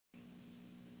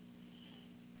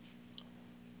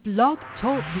Blog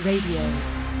Talk Radio.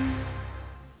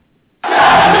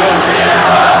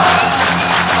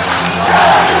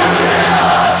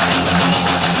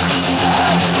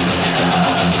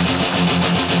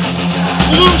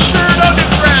 Blueshirt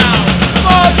Underground,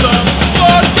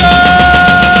 motherfucker!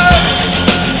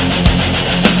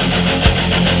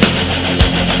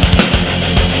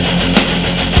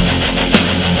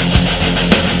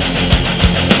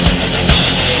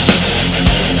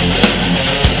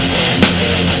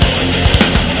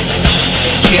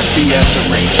 Can't BS a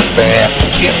Ranger fan.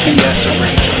 Can't BS a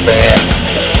Ranger fan.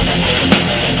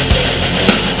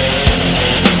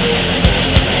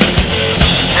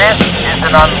 This is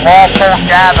an unlawful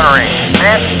gathering.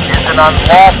 This is an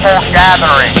unlawful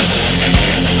gathering.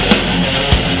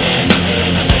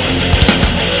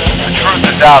 The truth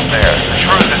is out there. The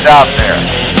truth is out there.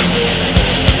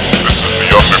 This is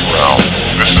the underground.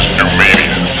 This is new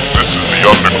media. This is the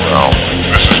underground.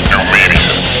 This is new media.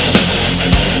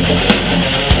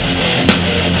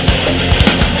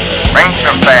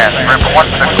 Ranger fans, report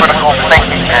to the critical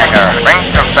thinking hangar.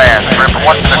 Ranger fans,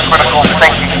 report to the critical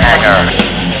thinking hangar.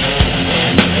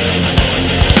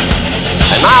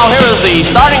 And now here is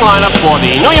the starting lineup for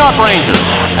the New York Rangers.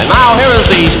 And now here is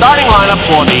the starting lineup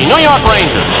for the New York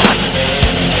Rangers.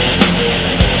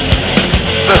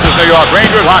 This is New York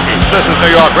Rangers hockey. This is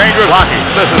New York Rangers hockey.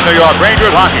 This is New York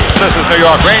Rangers hockey. This is New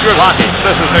York Rangers hockey.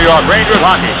 This is New York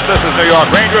Rangers hockey. This is New York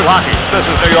Rangers hockey.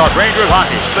 This is New York Rangers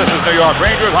hockey. This is New York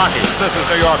Rangers hockey. This is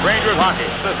New York Rangers hockey.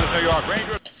 This is New York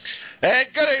Rangers.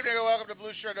 And good evening and welcome to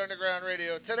Blueshirt Underground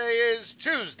Radio. Today is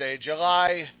Tuesday,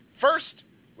 July 1st.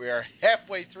 We are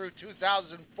halfway through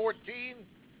 2014.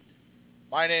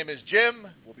 My name is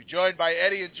Jim. We'll be joined by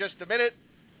Eddie in just a minute.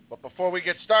 But before we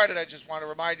get started, I just want to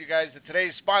remind you guys that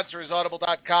today's sponsor is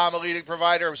Audible.com, a leading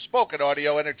provider of spoken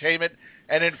audio entertainment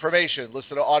and information.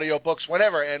 Listen to audiobooks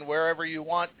whenever and wherever you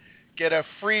want. Get a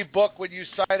free book when you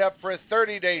sign up for a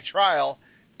 30-day trial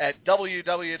at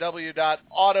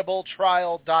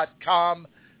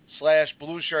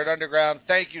www.audibletrial.com/Blueshirt Underground.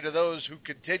 Thank you to those who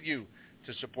continue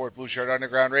to support Blueshirt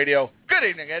Underground Radio. Good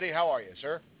evening, Eddie. How are you,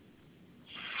 sir?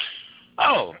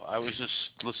 Oh, I was just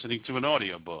listening to an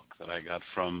audiobook that I got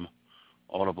from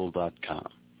Audible.com.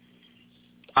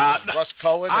 Russ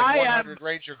Cohen and 100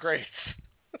 Ranger Greats.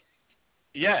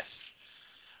 Yes.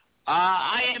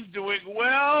 I am doing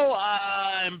well.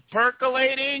 I'm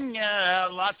percolating.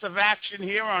 Lots of action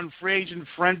here on Free Agent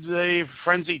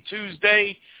Frenzy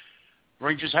Tuesday.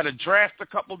 Rangers had a draft a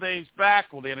couple days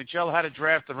back. Well, the NHL had a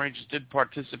draft. The Rangers did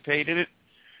participate in it.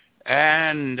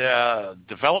 And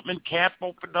development camp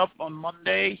opened up on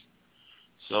Monday.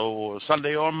 So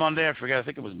Sunday or Monday, I forget. I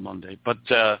think it was Monday. But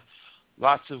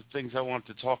lots of things I want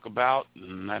to talk about.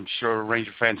 And I'm sure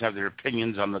Ranger fans have their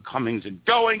opinions on the comings and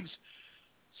goings.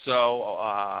 So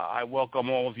I welcome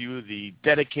all of you, the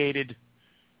dedicated,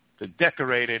 the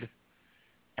decorated,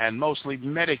 and mostly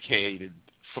medicated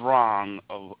throng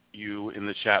of you in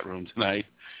the chat room tonight,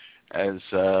 as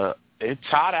it's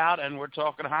hot out and we're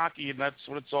talking hockey, and that's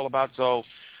what it's all about. So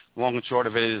long and short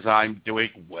of it is I'm doing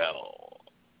well.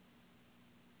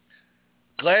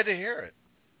 Glad to hear it.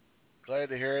 Glad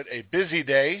to hear it. A busy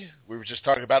day. We were just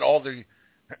talking about all the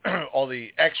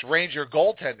ex-Ranger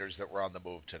goaltenders that were on the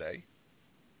move today.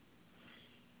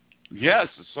 Yes,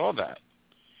 I saw that.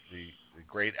 The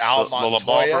great Al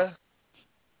Montoya.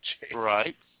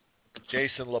 Right.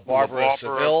 Jason LaBarbera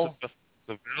Seville.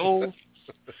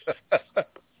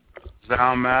 He's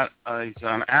on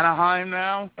Anaheim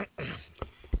now.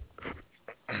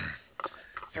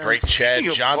 The great Chad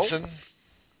Johnson.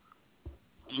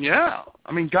 Yeah.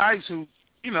 I mean, guys who,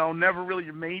 never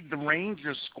really made the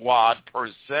Ranger squad per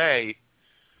se.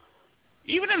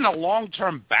 Even in the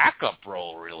long-term backup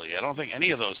role, really. I don't think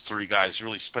any of those three guys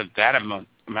really spent that amount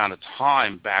of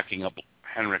time backing up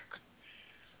Henrik.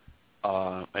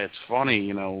 It's funny,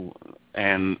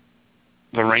 and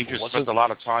the Rangers spent a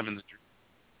lot of time in the...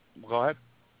 Go ahead.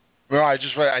 No, I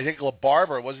think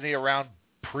LaBarbera, wasn't he around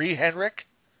pre-Henrik?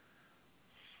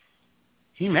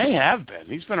 He may have been.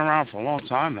 He's been around for a long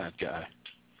time, that guy.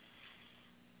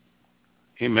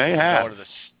 He may have.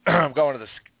 I'm going to the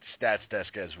stats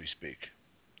desk as we speak.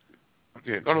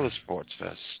 Okay, go to the sports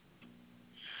desk.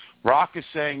 Rock is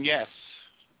saying yes,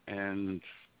 and...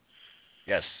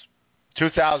 Yes.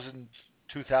 2000,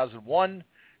 2001,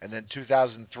 and then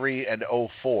 2003 and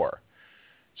 2004.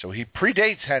 So he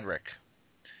predates Henrik.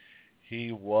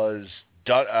 He was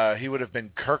done. He would have been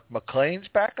Kirk McLean's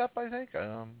backup, I think.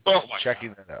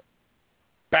 Checking that out.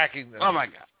 Backing that. Oh my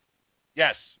God.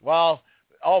 Yes. Well.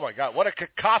 Oh my God. What a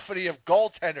cacophony of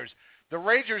goaltenders. The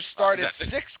Rangers started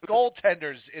 6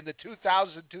 goaltenders in the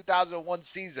 2000-2001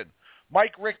 season.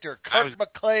 Mike Richter, Kurt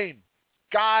McLean,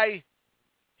 Guy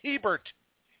Hebert.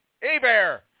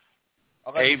 Hebert.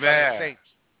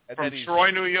 From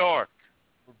Troy, New York.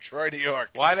 From Troy, New York.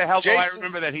 Why the hell do I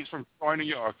remember that he's from Troy, New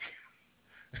York?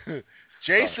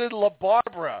 Jason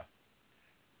LaBarbera.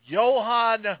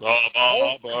 Johan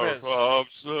Holmqvist.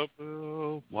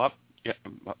 What? Yeah,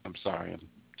 I'm sorry.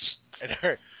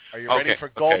 Are you ready for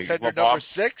goaltender number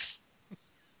 6?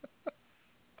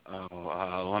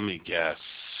 Let me guess.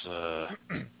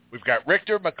 We've got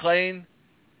Richter, McLean,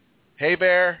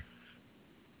 Hebert,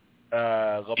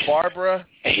 LaBarbera,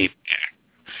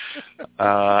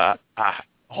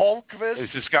 Holmqvist. Is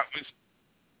this got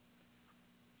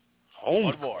Holmqvist?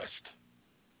 One more.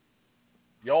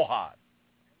 Johan.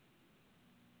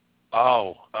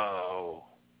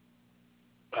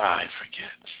 I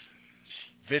forget.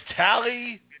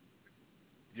 Vitaly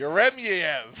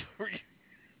Yeremyev.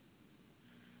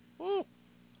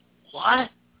 What?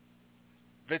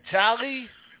 Vitaly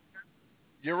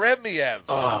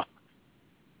Yeremyev.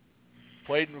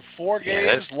 Played in 4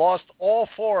 games, lost all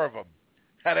 4 of them.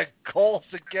 Had a goals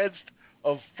against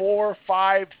of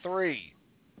 4.53.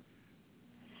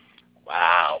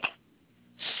 Wow.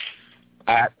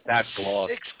 That's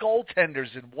lost. 6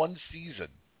 goaltenders in 1 season.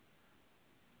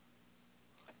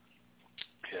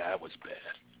 Yeah, that was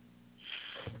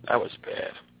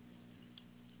bad.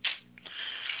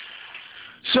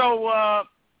 So,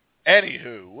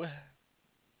 anywho.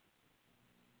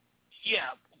 Yeah,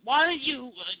 why don't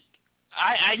you,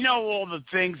 I know all the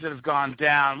things that have gone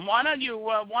down. Why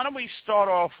don't we start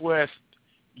off with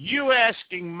you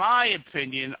asking my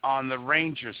opinion on the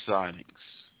Ranger signings?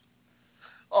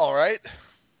 All right.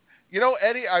 You know,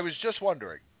 Eddie, I was just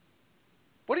wondering,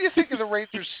 what do you think of the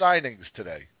Rangers signings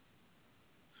today?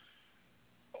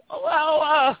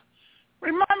 Well,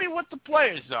 remind me what the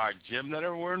players are, Jim, that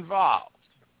were involved.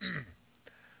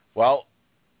 Well,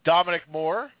 Dominic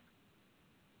Moore.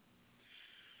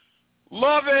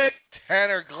 Love it.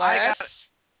 Tanner Glass.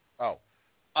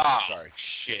 Sorry.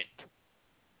 Shit.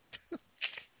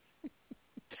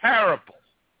 Terrible.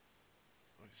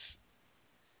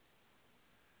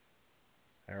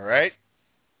 All right.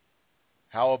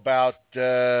 How about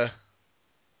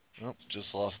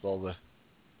just lost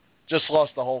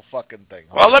the whole fucking thing.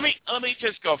 Well, let me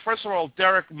just go. First of all,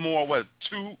 Derek Moore, what,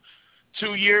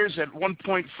 two years at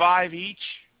 1.5 each?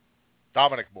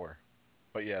 Dominic Moore.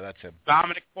 But yeah, that's him.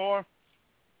 Dominic Moore?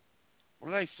 What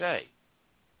did I say?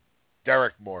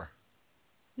 Derek Moore.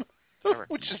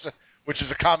 Which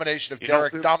is a combination of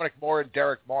Dominic Moore and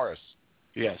Derek Morris.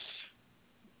 Yes.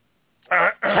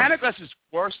 Tanner Glass is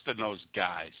worse than those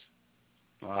guys.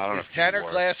 Well, I don't know. Is Tanner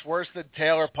Glass worse than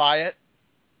Taylor Pyatt?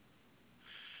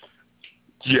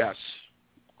 Yes.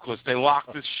 Because they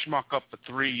locked this schmuck up for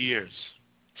 3 years.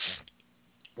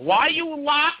 Why are you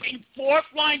locking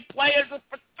fourth-line players up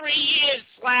for 3 years,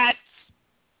 Slats?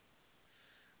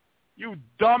 You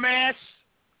dumbass.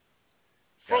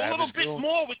 For a little bit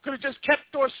more, we could have just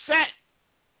kept Dorsett.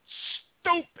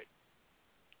 Stupid.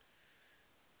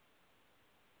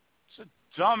 It's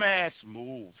a dumbass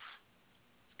move.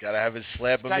 He's got to have his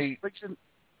slab of meat.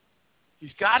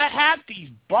 He's got to have these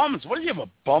bums. What, do you have a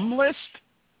bum list?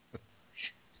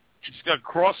 He's got to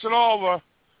cross it over.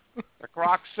 Like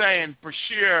Rock's saying,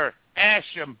 Brashear,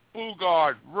 Asham,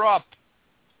 Bugard, Rupp.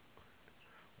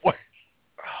 What?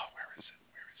 Oh, where is it?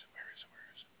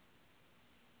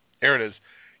 Here it is.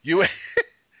 You.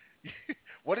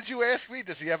 What did you ask me?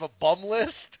 Does he have a bum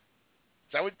list?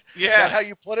 Is that how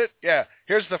you put it? Yeah.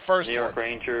 Here's the first one. New York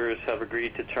Rangers have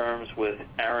agreed to terms with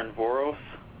Aaron Voros,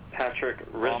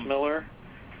 Patrick Rissmiller,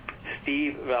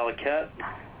 Steve Valiquette,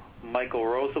 Michael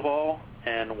Roosevelt,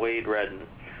 and Wade Redden.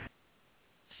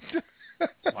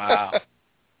 Wow.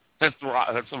 That's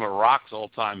some of Rock's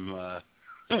all-time,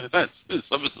 that's some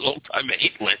of his all-time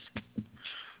hate list.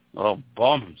 Oh,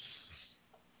 bums.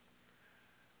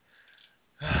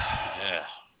 Yeah.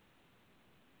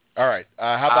 All right.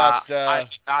 How about...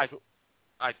 I do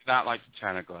not like the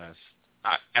Tanner Glass.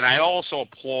 And I also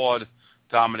applaud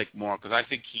Dominic Moore because I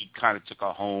think he kind of took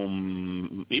a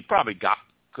home. He probably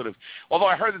could have... Although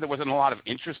I heard that there wasn't a lot of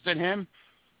interest in him,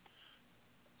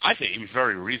 I think he was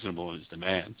very reasonable in his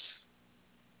demands.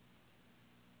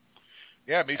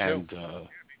 Yeah, me too. And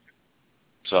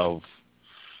so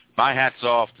my hat's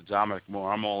off to Dominic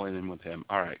Moore. I'm all in with him.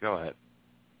 All right, go ahead.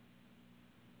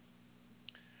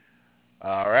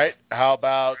 All right. How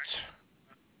about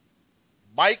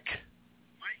Mike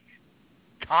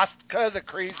Kostka, the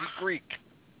Crazy Greek?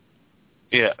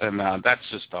 Yeah, and that's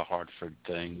just a Hartford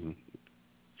thing.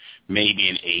 Maybe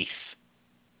an eighth.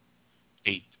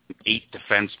 8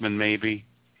 defensemen, maybe.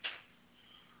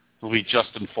 It'll be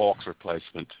Justin Falk's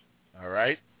replacement. All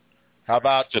right. How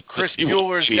about Just Chris to see what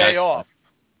Mueller's she day has. off?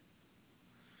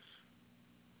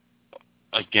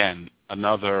 Again,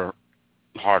 another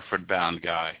Hartford-bound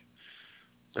guy.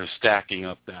 They're stacking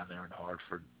up down there in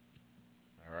Hartford.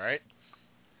 All right.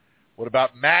 What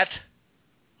about Matt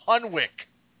Hunwick?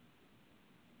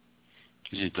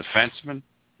 Is he a defenseman?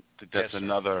 That's Yes,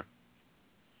 another.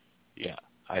 Yeah,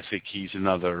 I think he's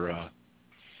another.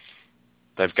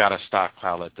 They've got a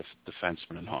stockpile at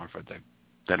defenseman in Hartford.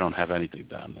 They don't have anything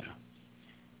down there.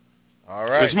 All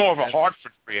right. It's more of a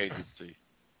Hartford free agency.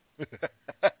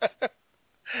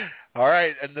 All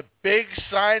right, and the big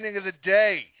signing of the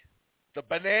day, the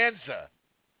bonanza,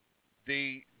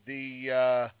 the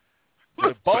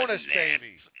bonus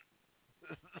baby,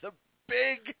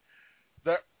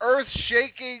 the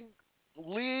earth-shaking,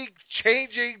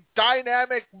 league-changing,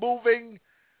 dynamic-moving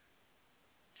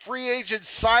free agent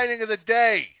signing of the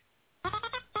day,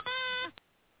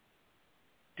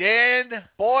 Dan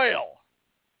Boyle.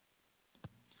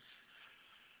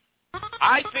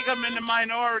 I think I'm in the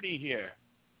minority here.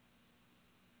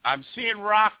 I'm seeing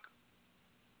Rock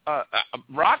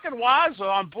and Waz are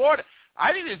on board.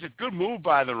 I think it's a good move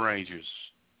by the Rangers.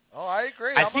 Oh, I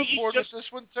agree. I I'm think on board with this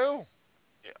one, too.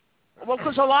 Well,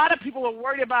 because a lot of people are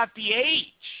worried about the age.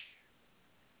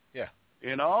 Yeah.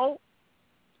 You know?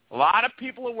 A lot of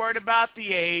people are worried about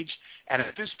the age, and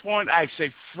at this point, I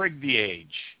say frig the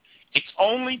age. It's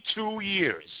only 2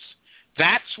 years.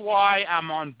 That's why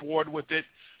I'm on board with it.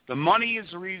 The money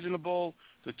is reasonable.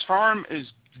 The term is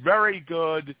very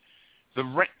good.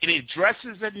 It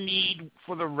addresses a need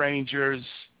for the Rangers.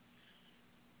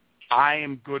 I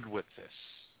am good with this.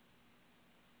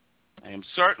 I am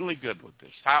certainly good with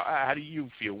this. How do you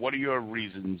feel? What are your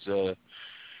reasons?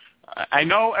 I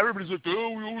know everybody's like,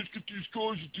 oh, we always get these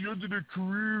guys at the end of their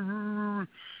career.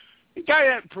 The guy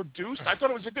that produced, I thought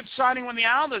it was a good signing when the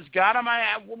Islanders got him.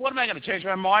 What am I going to change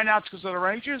my mind now? It's because of the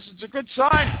Rangers? It's a good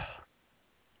sign.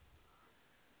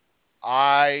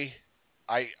 As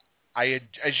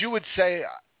you would say,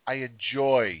 I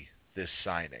enjoy this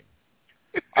signing.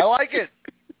 I like it.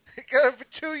 He got it for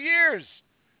 2 years.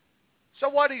 So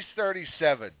what? He's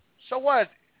 37. So what?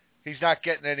 He's not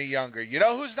getting any younger. You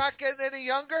know who's not getting any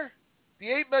younger? The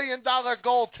 $8 million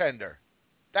goaltender.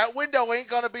 That window ain't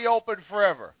going to be open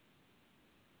forever.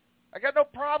 I got no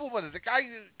problem with it. The guy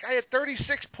had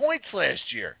 36 points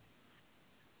last year.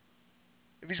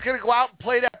 If he's going to go out and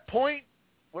play that point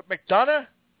with McDonough,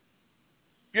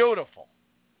 beautiful.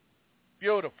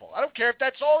 Beautiful. I don't care if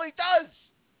that's all he does.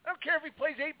 I don't care if he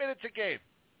plays 8 minutes a game.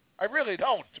 I really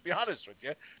don't, to be honest with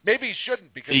you. Maybe he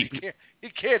shouldn't because he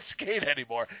can't skate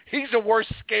anymore. He's a worse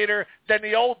skater than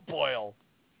the old Boyle.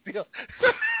 Meet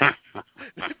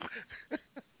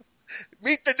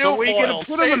the new Boyle.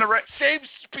 Same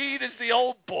speed as the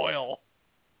old Boyle.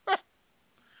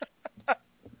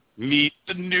 Meet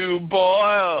the new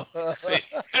Boyle. The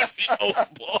old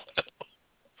Boyle.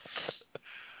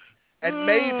 And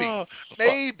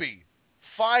maybe,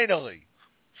 finally,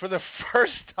 for the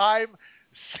first time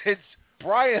since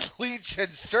Brian Leach and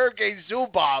Sergei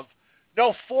Zubov,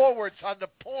 no forwards on the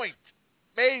point.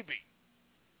 Maybe.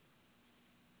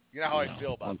 You know how I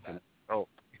feel about that. Oh.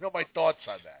 You know my thoughts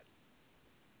on that.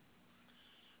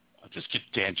 I'll just get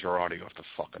Dan Girardi off the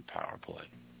fucking power play.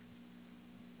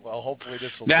 Well, hopefully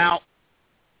this will Now,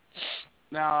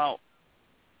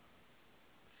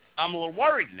 I'm a little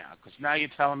worried now because now you're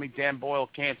telling me Dan Boyle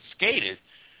can't skate it.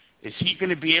 Is he going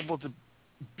to be able to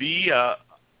be a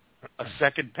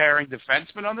second pairing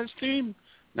defenseman on this team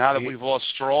now that we've lost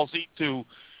Stralzy to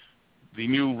the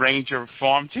new Ranger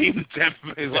farm team?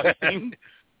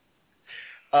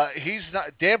 He's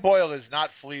not. Dan Boyle is not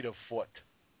fleet of foot.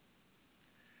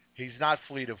 He's not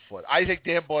fleet of foot. I think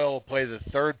Dan Boyle will play the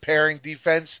third pairing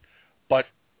defense, but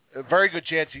a very good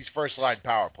chance he's first line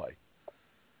power play.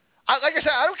 Like I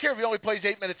said, I don't care if he only plays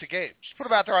 8 minutes a game. Just put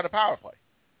him out there on the power play.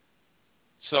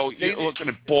 So you're looking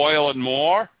at Boyle and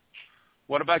Moore?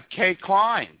 What about Kay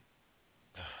Klein?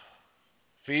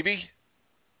 Phoebe?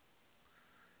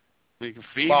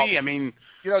 Phoebe? Well, I mean,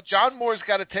 you know, John Moore's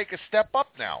got to take a step up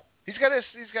now. He's got to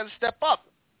step up.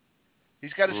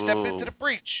 He's got to step into the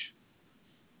breach.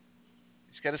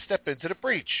 He's got to step into the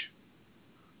breach.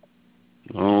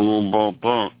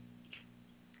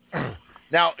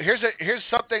 Now, here's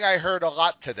something I heard a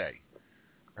lot today.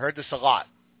 I heard this a lot.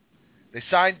 They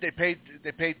paid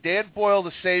Dan Boyle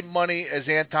the same money as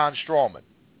Anton Stralman.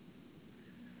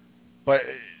 But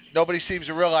nobody seems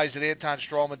to realize that Anton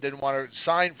Stralman didn't want to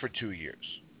sign for 2 years.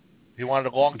 He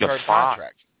wanted a long-term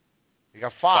contract. He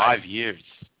got 5. 5 years.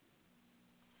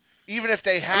 Even if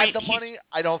they had the money,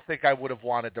 I don't think I would have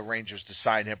wanted the Rangers to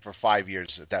sign him for 5 years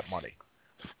at that money.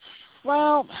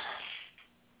 Well,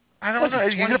 I don't know.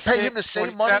 You're going to pay him the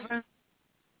same 27? money?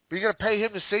 You're going to pay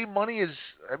him the same money as,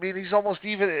 I mean, he's almost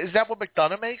even, is that what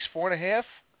McDonough makes, 4.5?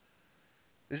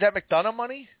 Is that McDonough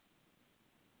money?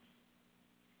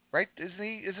 Right?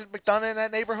 Isn't McDonough in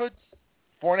that neighborhood?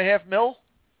 4.5 mil?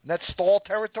 In that Stahl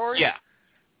territory? Yeah.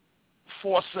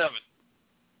 4.7.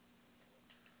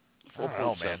 I don't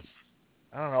know, man.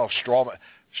 I don't know if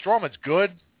Strawman's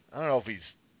good. I don't know if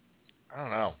I don't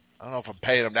know if I'm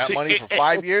paying him that money for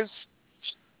 5 years.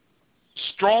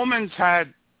 Strawman's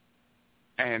had,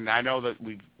 and I know that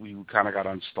we kind of got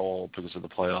unstalled because of the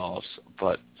playoffs,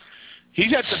 but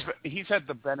he's had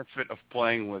the benefit of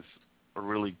playing with a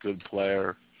really good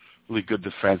player, really good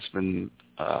defenseman.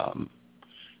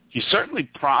 He certainly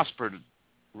prospered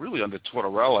really under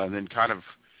Tortorella, and then kind of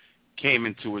came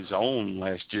into his own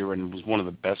last year and was one of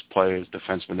the best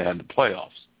defensemen they had in the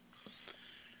playoffs.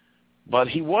 But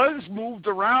he was moved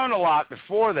around a lot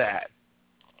before that,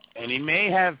 and he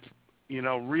may have,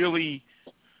 really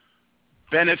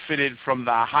benefited from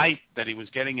the hype that he was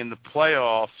getting in the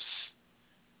playoffs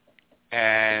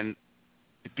and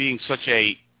it being such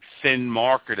a thin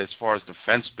market as far as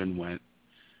defensemen went.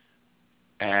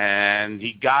 And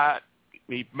he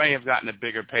may have gotten a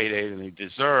bigger payday than he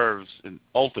deserves, and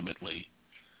ultimately,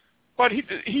 but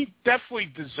he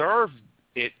definitely deserved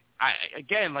it.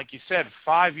 Again, like you said,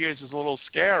 5 years is a little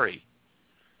scary.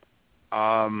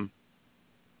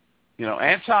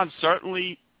 Anton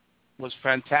certainly was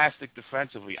fantastic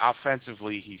defensively.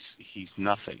 Offensively, he's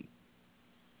nothing.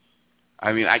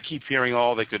 I mean, I keep hearing,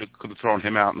 they could have thrown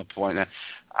him out in the point.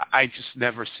 I just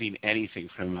never seen anything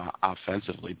from him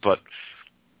offensively. But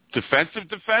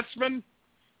defenseman,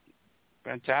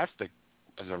 fantastic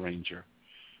as a Ranger.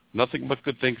 Nothing but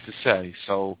good things to say.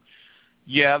 So,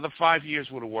 yeah, the 5 years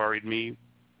would have worried me.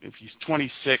 If he's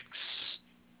 26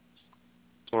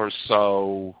 or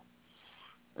so,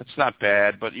 it's not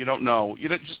bad, but you don't know. You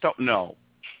just don't know.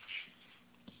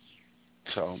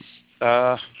 So,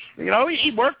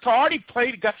 he worked hard. He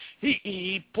played.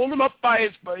 He pulled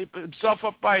himself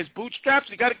up by his bootstraps.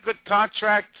 He got a good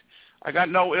contract. I got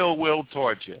no ill will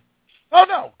towards you. Oh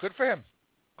no, good for him.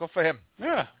 Good for him.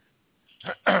 Yeah.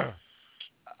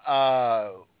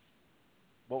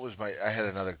 What was I had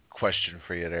another question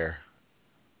for you there.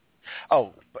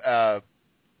 Oh,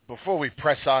 before we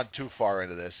press on too far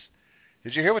into this,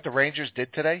 did you hear what the Rangers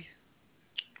did today?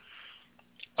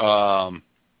 Let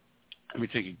me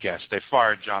take a guess. They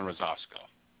fired John Rosasco.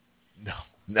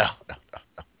 No.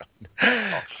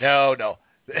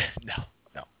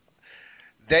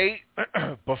 They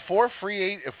before free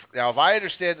agent. If I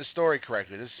understand the story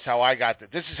correctly, this is how I got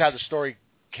that. This is how the story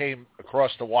came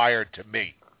across the wire to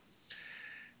me.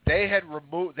 They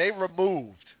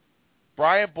removed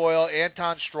Brian Boyle,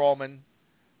 Anton Strawman,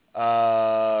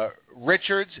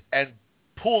 Richards, and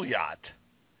Pouliot.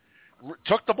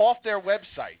 Took them off their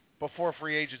website before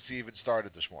free agency even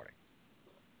started this morning.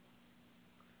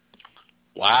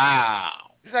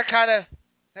 Wow. Is that kind of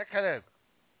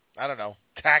I don't know,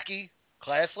 tacky,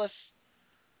 classless?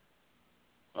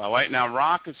 Well, wait, now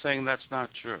Rock is saying that's not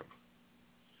true.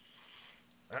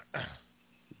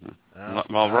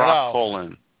 Rock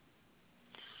Colin.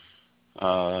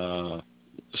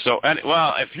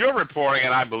 If you're reporting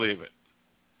it, I believe it.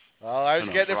 Well, I was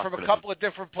getting it from a couple of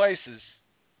different places.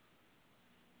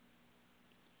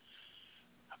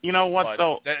 You know what,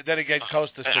 though? Then again,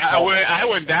 Costas. I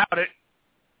wouldn't doubt it.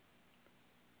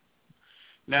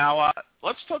 Now,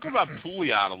 let's talk about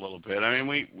Pouliot a little bit. I mean,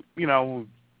 we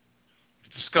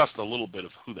discussed a little bit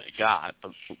of who they got,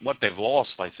 but what they've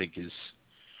lost, I think, is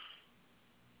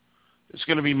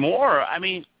going to be more. I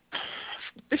mean,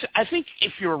 I think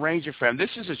if you're a Ranger fan, this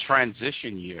is a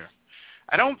transition year.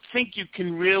 I don't think you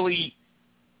can really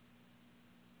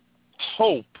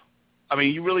hope. I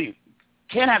mean, you really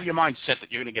can't have your mind set that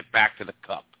you're going to get back to the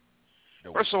Cup.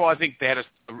 Nope. First of all, I think they had a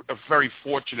very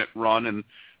fortunate run, and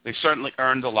they certainly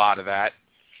earned a lot of that.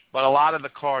 But a lot of the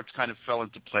cards kind of fell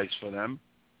into place for them.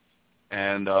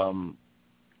 And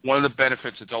one of the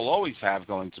benefits that they'll always have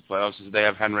going to playoffs is they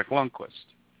have Henrik Lundqvist.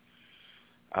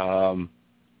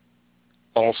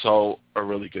 Also a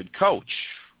really good coach,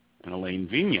 and Alain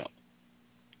Vigneault,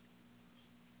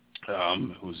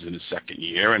 who's in his second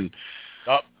year, and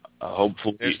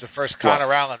hopefully... There's the first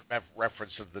Connor Allen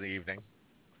reference of the evening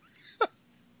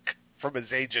from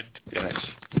his agent. Yes.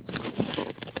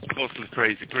 Close to the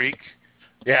Crazy Greek.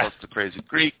 Yeah. Close to Crazy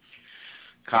Greek.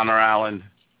 Connor Allen,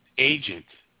 agent.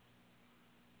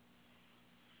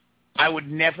 I would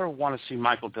never want to see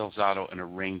Michael Del Zotto in a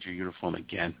Ranger uniform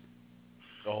again.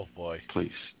 Oh, boy.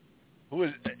 Please. Who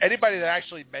is anybody that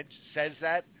actually says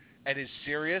that and is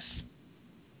serious?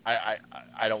 I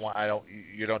don't.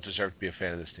 You don't deserve to be a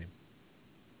fan of this team.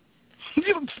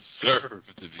 You don't deserve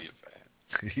to be a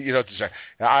fan. You don't deserve.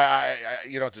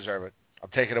 You don't deserve it. I'm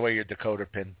taking away your decoder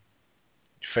pin.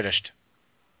 Finished.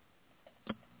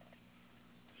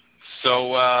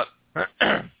 So I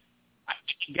can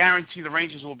guarantee the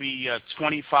Rangers will be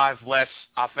 25 less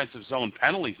offensive zone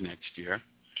penalties next year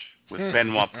with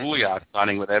Benoit Pouliot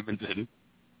signing with Edmonton.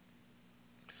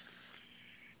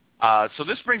 So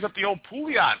this brings up the old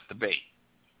Pouliot debate.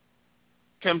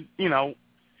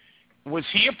 Was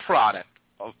he a product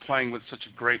of playing with such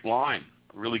a great line,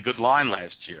 a really good line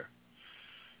last year?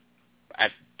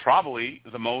 At probably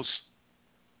the most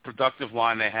productive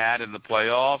line they had in the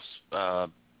playoffs.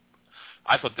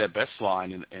 I thought their best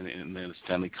line in the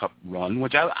Stanley Cup run,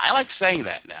 which I like saying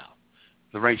that now,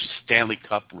 the Rangers Stanley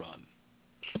Cup run.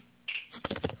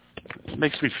 It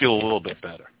makes me feel a little bit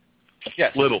better.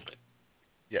 Yes. A little bit.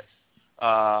 Yes.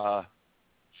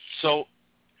 So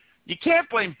you can't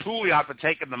blame Pouliot for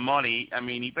taking the money. I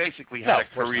mean, he basically had a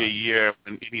career year,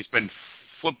 and he's been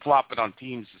flip-flopping on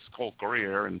teams his whole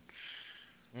career. And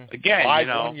again, 5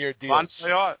 one-year deals.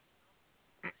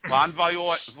 Bon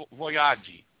voyage.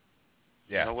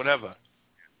 Yeah. Or whatever.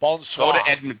 Bonsoir. Go to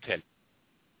Edmonton.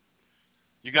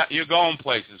 You're going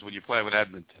places when you play with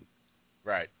Edmonton.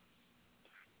 Right.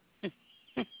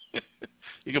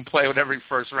 You can play with every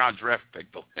first-round draft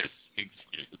pick the last 6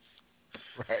 years.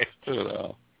 Right.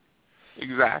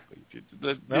 Exactly.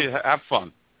 Have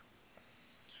fun.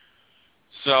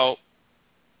 So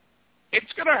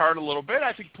it's going to hurt a little bit.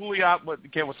 I think Pouliot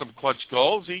came with some clutch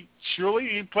goals. He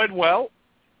played well.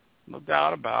 No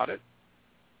doubt about it.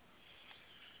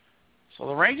 So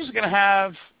the Rangers are going to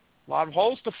have a lot of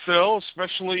holes to fill,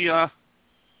 especially,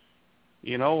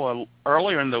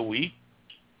 earlier in the week,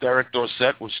 Derek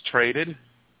Dorsett was traded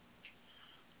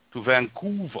to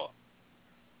Vancouver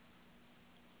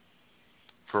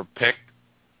for a pick.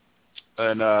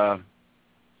 And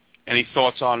any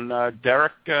thoughts on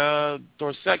Derek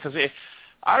Dorsett? Because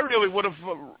I really would have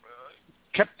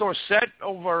kept Dorsett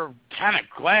over Tanner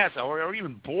Glass or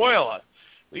even Boyle. At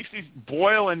least these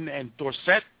Boyle and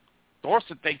Dorsett,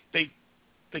 they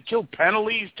kill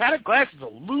penalties. Tanner Glass is a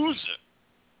loser.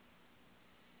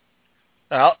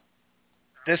 Well,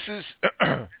 this is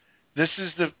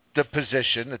the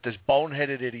position that this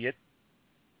boneheaded idiot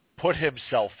put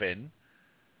himself in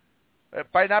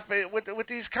by not with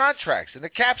these contracts and the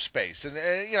cap space, and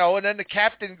then the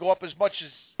cap didn't go up as much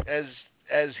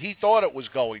as he thought it was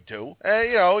going to.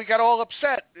 He got all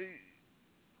upset.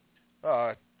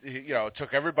 It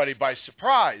took everybody by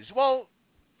surprise. Well,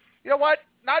 you know what?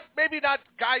 Maybe not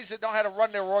guys that know how to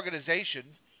run their organization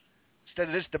instead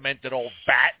of this demented old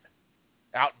bat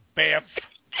out in Banff.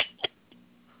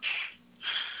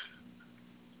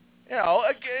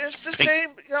 It's the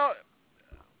same.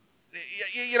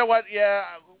 You know what? Yeah,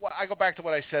 I go back to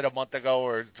what I said a month ago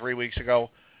or 3 weeks ago.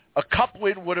 A cup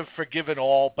win would have forgiven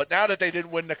all, but now that they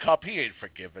didn't win the cup, he ain't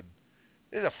forgiven.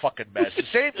 It's a fucking mess. The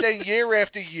same thing year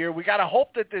after year. We got to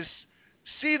hope that this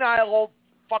senile old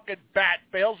fucking bat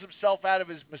bails himself out of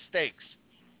his mistakes.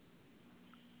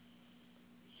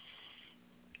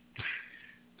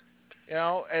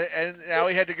 And now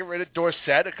he had to get rid of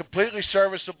Dorsett, a completely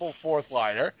serviceable fourth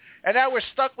liner, and now we're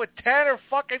stuck with Tanner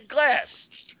fucking Glass.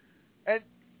 And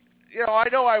I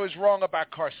know I was wrong about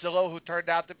Carcillo, who turned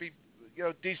out to be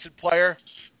a decent player,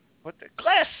 but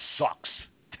Glass sucks.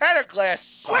 Tanner Glass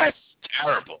sucks. Glass is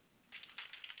terrible.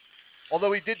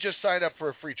 Although he did just sign up for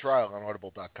a free trial on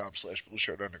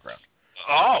audible.com/Blueshirt Underground.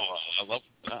 Oh, I love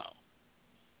it now.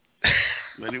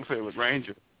 My new favorite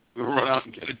Ranger. We'll run out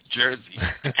and get a jersey.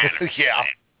 Yeah.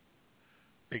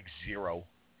 Big 0.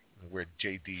 Wear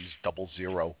JD's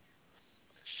 00.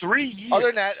 3 years. Other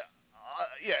than that,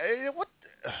 what?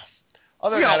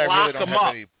 Other than that, I really don't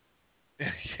have any.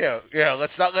 Yeah.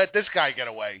 Let's not let this guy get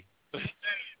away.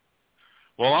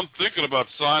 Well, I'm thinking about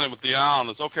signing with the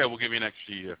Islanders. Okay, we'll give you an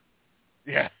extra year.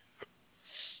 Yeah.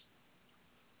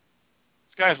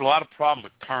 This guy has a lot of problem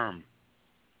with term.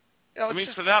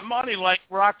 For that money, like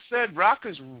Rock said, Rock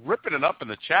is ripping it up in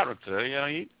the chat room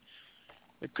today.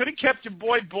 They could have kept your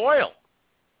boy Boyle.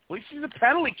 At least he's a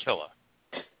penalty killer.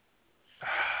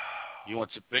 He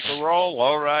wants a bigger role?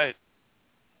 All right.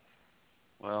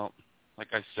 Well,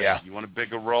 like I said, You want a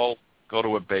bigger role? Go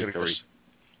to a bakery.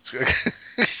 He's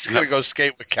going to go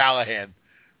skate with Callahan.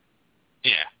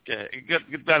 Yeah.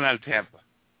 Get down to Tampa.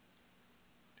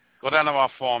 Go down to our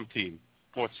farm team.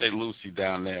 Port St. Lucie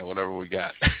down there, whatever we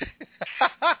got.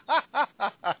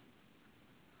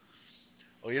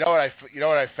 Well, you know what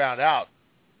I found out?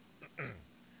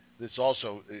 this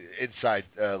also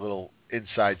little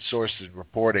inside source in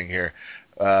reporting here.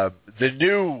 The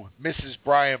new Mrs.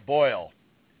 Brian Boyle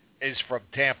is from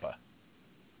Tampa.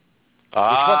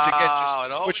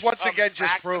 Which once again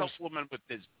just proves woman with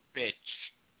this bitch.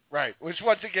 Right. Which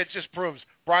once again just proves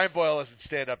Brian Boyle doesn't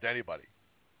stand up to anybody.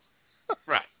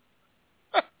 Right.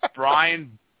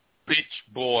 Brian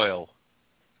Bitch Boyle.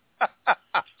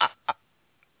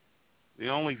 The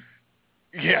only.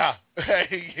 Yeah.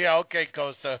 Yeah. Okay,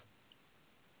 Costa.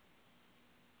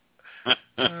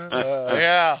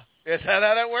 Yeah. Is that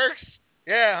how that works?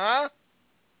 Yeah.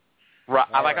 Huh?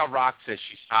 I like how Rock says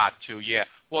she's hot too. Yeah.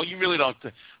 Well, you really don't.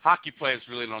 Hockey players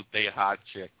really don't date hot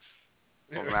chicks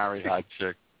or marry hot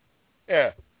chicks.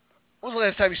 Yeah. When was the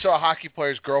last time you saw a hockey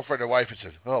player's girlfriend or wife and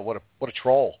said, "Oh, what a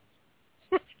troll"?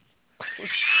 You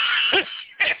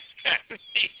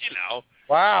know.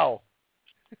 Wow.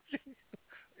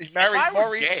 He's married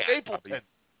Maurice Stapleton.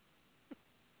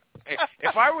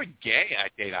 If I were gay,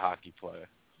 I'd date a hockey player.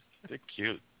 They're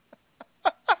cute.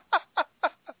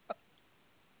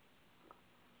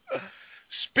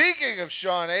 Speaking of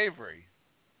Sean Avery.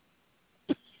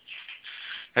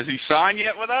 Has he signed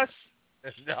yet with us?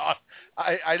 No,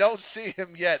 I don't see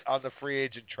him yet on the free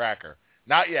agent tracker.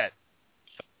 Not yet.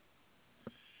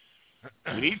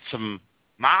 We need some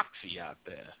moxie out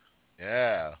there.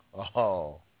 Yeah.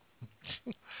 Oh.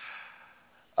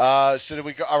 So did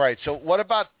we go? All right. So what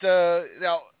about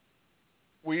now?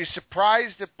 Were you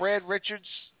surprised that Brad Richards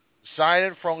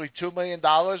signing for only $2 million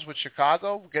with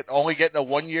Chicago, only getting a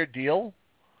 1-year deal?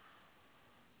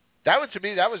 To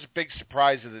me, that was a big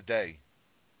surprise of the day.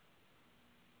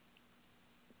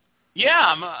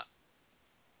 Yeah,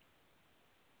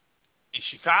 is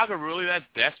Chicago really that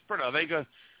desperate? Are they going?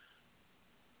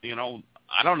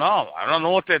 I don't know. I don't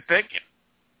know what they're thinking.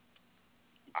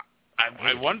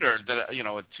 I wonder that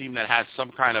a team that has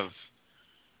some kind of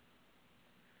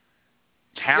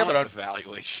talent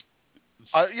evaluation.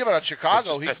 But on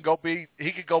Chicago, he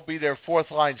could go be their fourth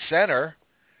line center.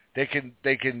 They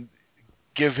can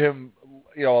give him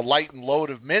a light and load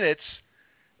of minutes,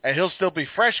 and he'll still be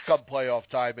fresh come playoff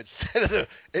time instead of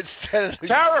the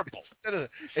terrible instead of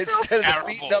the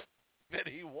beaten up that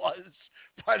he was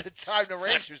by the time the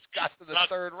Rangers got to the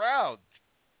third round.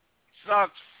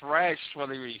 Sucks fresh,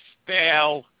 whether he's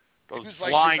stale. Those he was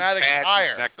like flying pneumatic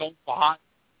tire that go behind.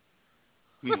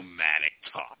 Pneumatic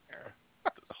tire.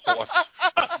 Horse.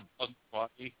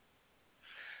 Funny.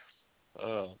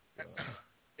 Oh.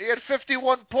 He had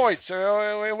 51 points. We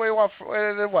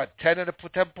want 10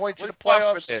 points in the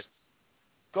playoffs?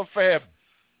 Good for him.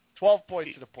 12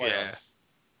 points in the playoffs. Yeah.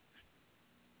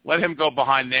 Let him go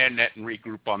behind their net and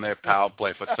regroup on their power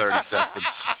play for 30 seconds.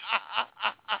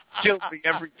 Killed me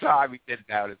every time he did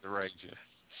that at the Rangers.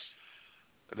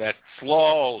 That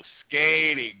slow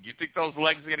skating. You think those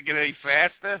legs are going to get any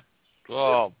faster?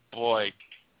 Oh, boy.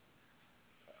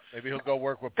 Maybe he'll go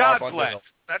work with Bob God bless. Underhill.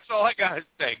 That's all I got to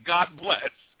say. God bless.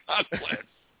 God bless.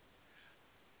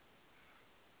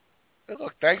 Hey,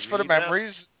 look, thanks for the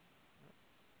memories.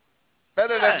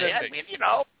 Better than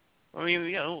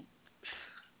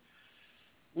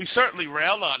we certainly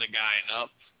railed on the guy enough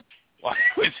while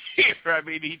he was here. I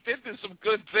mean, he did some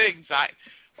good things.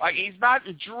 He's not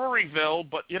in Druryville,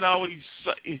 but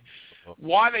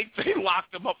why they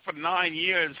locked him up for 9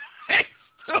 years. I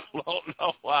still don't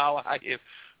know how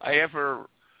I ever.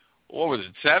 What was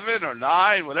it, 7 or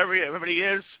 9, whatever he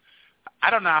is? I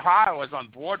don't know how I was on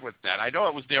board with that. I know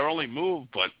it was their only move,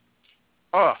 but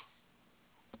I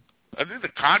think the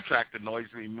contract annoys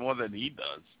me more than he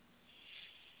does.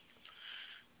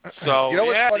 So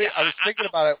what's funny? I was thinking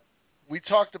about it. We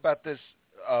talked about this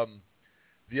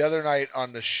the other night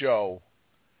on the show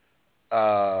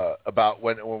about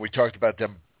when we talked about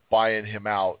them buying him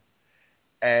out,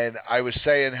 and I was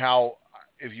saying how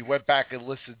if you went back and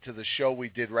listened to the show we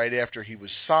did right after he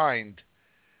was signed,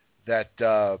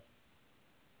 that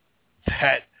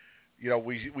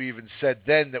we even said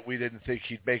then that we didn't think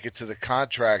he'd make it to the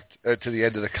contract to the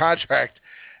end of the contract.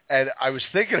 And I was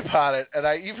thinking about it, and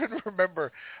I even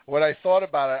remember when I thought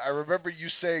about it, I remember you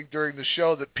saying during the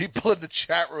show that people in the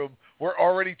chat room were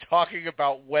already talking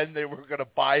about when they were going to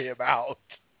buy him out.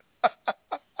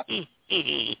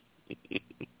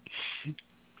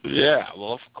 Yeah,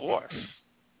 well, of course.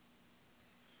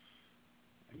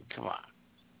 Come on.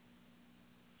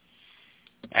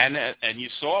 And you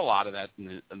saw a lot of that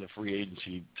in the free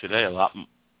agency today, a lot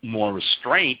more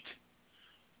restraint,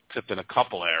 except in a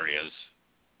couple areas.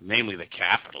 Mainly the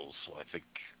Capitals. So I think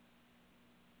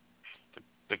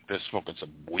they're smoking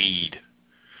some weed,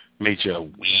 major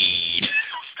weed,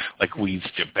 like weed's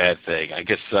a bad thing. I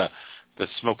guess they're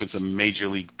smoking some Major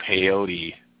League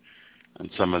peyote and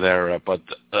some of their, and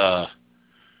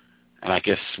I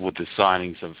guess with the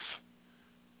signings of,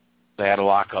 they had to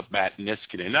lock up Matt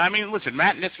Niskanen. I mean, listen,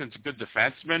 Matt Niskanen's a good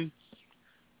defenseman,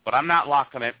 but I'm not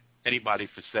locking up anybody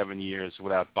for 7 years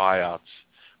without buyouts.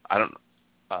 I don't.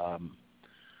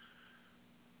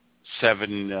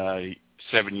 7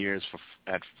 years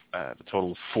at a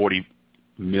total of $40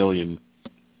 million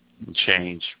and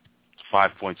change,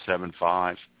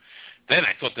 5.75. Then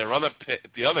I thought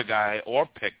the other guy or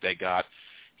pick they got,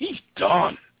 he's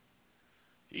done.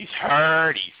 He's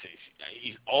hurt.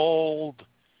 He's old.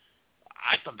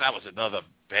 I thought that was another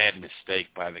bad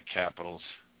mistake by the Capitals.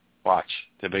 Watch,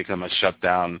 they become a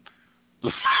shutdown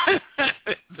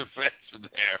defenseman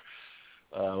there.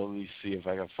 Let me see if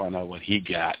I can find out what he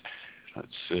got. Let's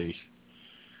see.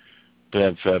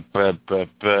 Town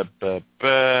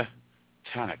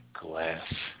of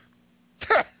Glass.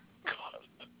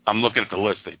 I'm looking at the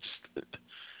list.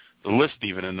 The list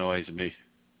even annoys me.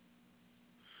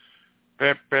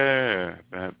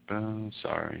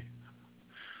 Sorry.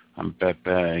 I'm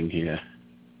bang here.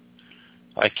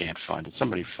 I can't find it.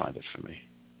 Somebody find it for me.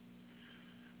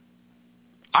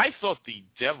 I thought the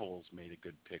Devils made a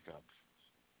good pickup.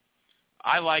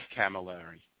 I like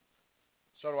Camilleri.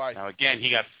 So do I. Now, again,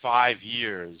 he got 5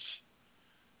 years.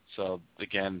 So,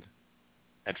 again,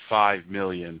 at $5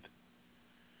 million.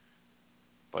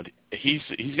 But he's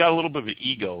got a little bit of an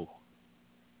ego,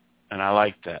 and I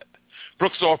like that.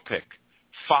 Brooks Orpik,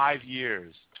 5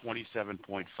 years,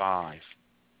 27.5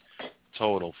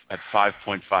 total at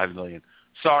 $5.5 million.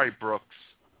 Sorry, Brooks.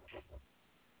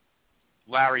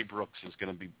 Larry Brooks is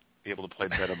going to be able to play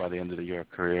better by the end of the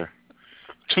career.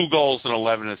 2 goals and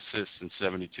 11 assists in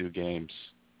 72 games.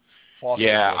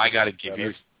 Yeah, I got to give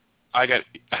you. I got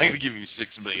to give you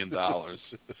 $6 million.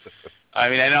 I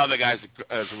mean, I know the guy's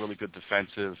a really good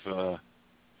defensive,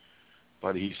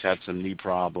 but he's had some knee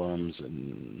problems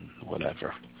and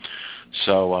whatever.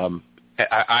 So, I'm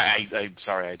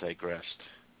sorry, I digressed.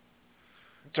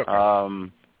 It's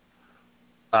okay.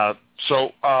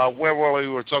 So where were we?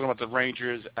 We were talking about the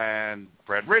Rangers and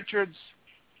Brad Richards.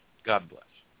 God bless.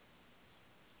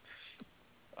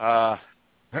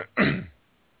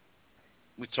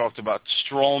 We talked about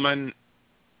Stroman.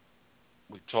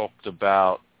 We talked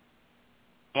about,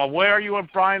 well, where are you on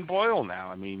Brian Boyle now?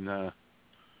 I mean,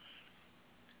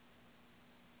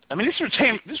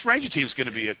 this Ranger team is going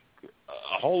to be a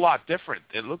whole lot different.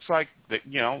 It looks like that,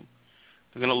 they're going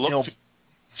to look to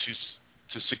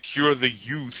secure the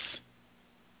youth,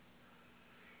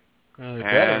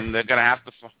 and they're going to have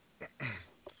to.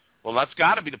 Well, that's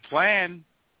got to be the plan.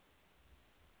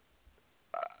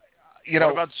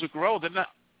 What about Zuccarello? Didn't that?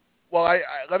 Well,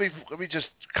 let me just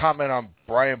comment on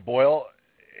Brian Boyle.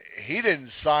 He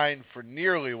didn't sign for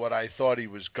nearly what I thought he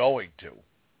was going to.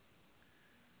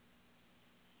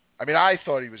 I mean, I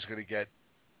thought he was going to get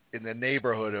in the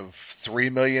neighborhood of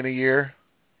 $3 million a year.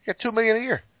 He got $2 million a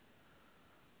year.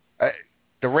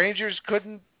 The Rangers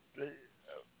couldn't.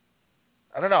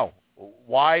 I don't know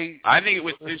why. I think it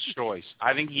was his choice.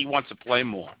 I think he wants to play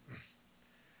more.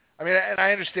 I mean, and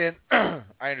I understand.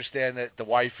 I understand that the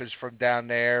wife is from down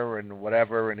there and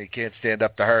whatever, and he can't stand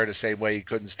up to her the same way he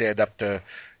couldn't stand up to,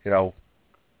 a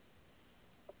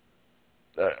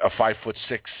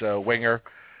 5'6" winger.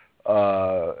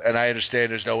 And I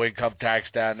understand there's no income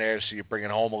tax down there, so you're bringing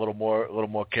home a little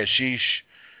more cashish.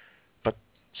 But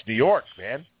it's New York,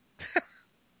 man.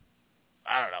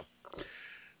 I don't know.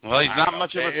 Well, he's not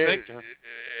much of a thinker.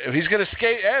 If he's going to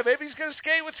skate, maybe he's going to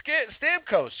skate with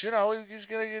Stamkos. He's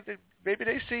going to. Maybe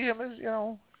they see him as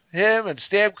him and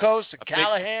Stamkos and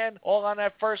Callahan all on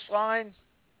that first line.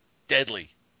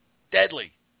 Deadly.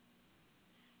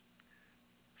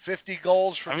 50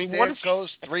 goals from Stamkos,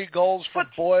 3 goals from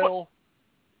Boyle.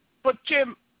 But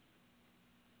Jim,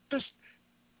 does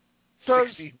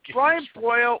Brian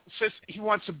Boyle says he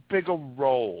wants a bigger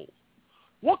role?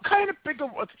 What kind of bigger?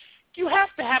 You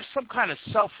have to have some kind of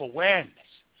self-awareness.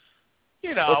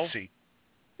 Let's see.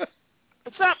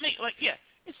 It's not me.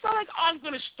 It's not like I'm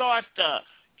going to start,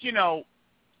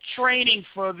 training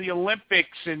for the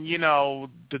Olympics and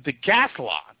the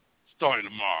decathlon starting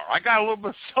tomorrow. I got a little bit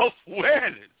of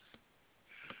self-awareness.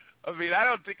 I mean, I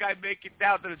don't think I'd make it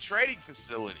down to the training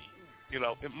facility, in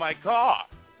my car.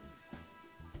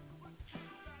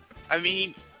 I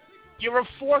mean, you're a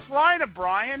fourth liner,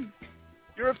 Brian.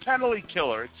 You're a penalty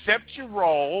killer. Accept your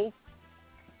role.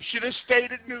 You should have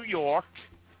stayed in New York.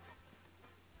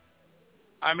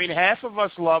 I mean, half of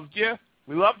us loved you.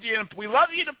 We loved you in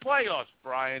the playoffs,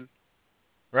 Brian.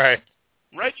 Right.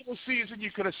 Regular season,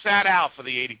 you could have sat out for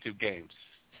the 82 games.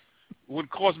 It would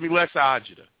cost me less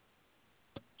agita.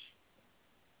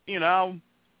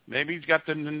 Maybe he's got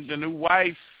the new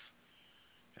wife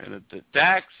and the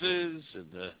Daxes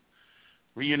and the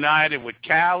reunited with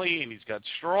Callie, and he's got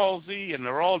Strolzy, and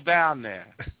they're all down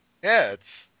there. Yeah,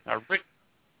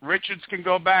 Richards can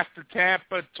go back to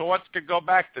Tampa. Torts can go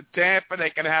back to Tampa. They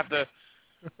can have the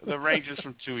Rangers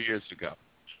from 2 years ago.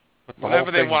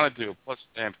 Whatever they want to do, plus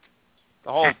Tampa.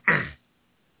 The whole thing.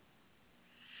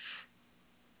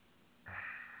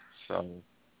 So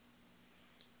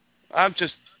I'm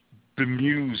just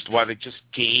bemused why they just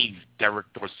gave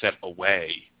Derek Dorsett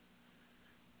away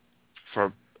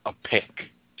for a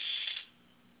pick.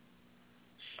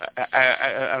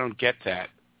 I don't get that.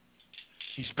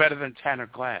 He's better than Tanner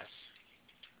Glass.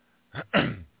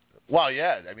 Well,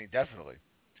 yeah, I mean, definitely.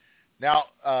 Now,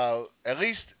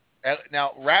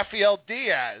 now Rafael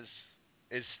Diaz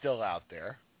is still out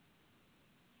there.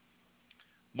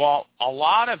 Well, a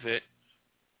lot of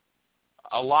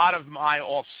my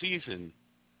off-season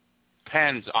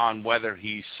depends on whether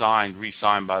he's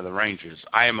re-signed by the Rangers.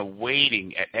 I am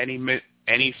awaiting at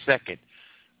any second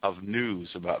of news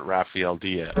about Rafael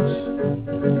Diaz.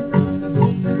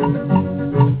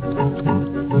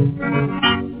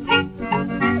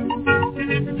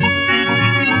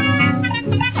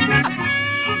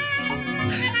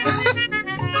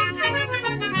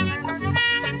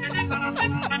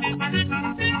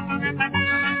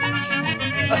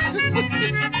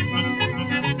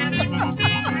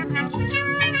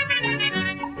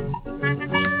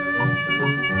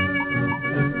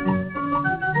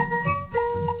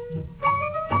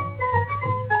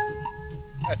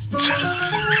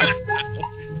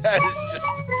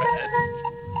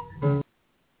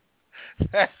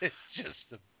 That is just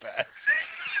the best.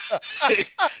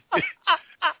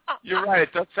 You're right.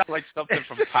 It does sound like something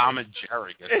from Tom and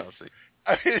Jerry or something.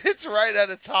 I mean, it's right out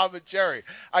of Tom and Jerry.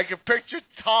 I can picture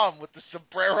Tom with the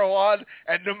sombrero on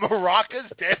and the maracas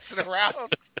dancing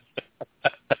around.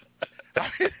 I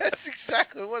mean, that's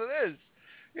exactly what it is.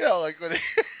 You know, like when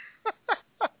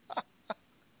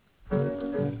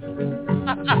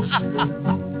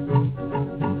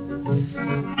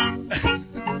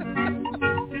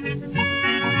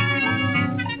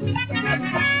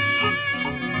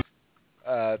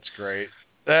that's great.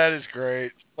 That is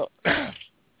great.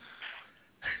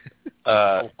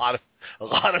 A lot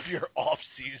of your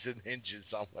off-season hinges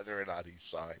on whether or not he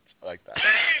signs. I like that.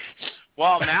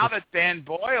 Well, now that Dan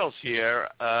Boyle's here,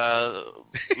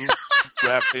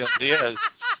 Rafael Diaz.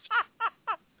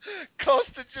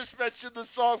 Costa just mentioned the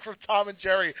song from Tom and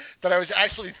Jerry that I was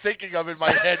actually thinking of in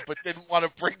my head, but didn't want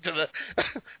to bring to the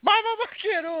Mama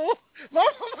Maquero, Mama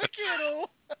Maquero.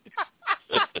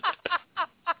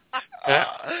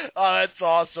 Oh, that's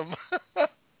awesome.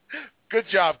 Good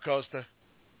job, Costa.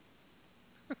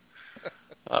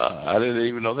 I didn't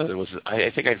even know that it was.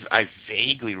 I think I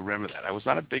vaguely remember that. I was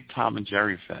not a big Tom and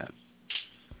Jerry fan,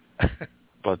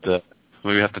 but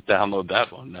we have to download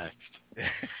that one next.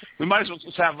 We might as well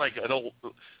just have like an old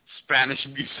Spanish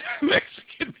music,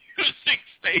 Mexican music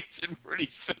station pretty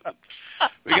soon.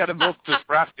 We got to milk this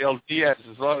Rafael Diaz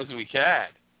as long as we can.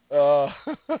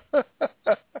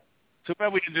 Too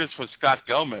bad we didn't do this for Scott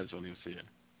Gomez when he was here.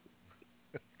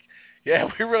 Yeah,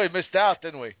 we really missed out,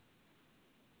 didn't we?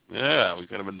 Yeah, we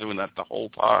could have been doing that the whole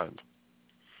time.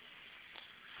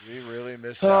 We really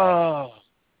missed Oh, out.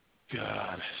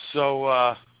 God.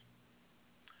 So,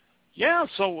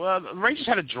 the Rangers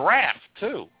had a draft,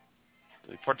 too.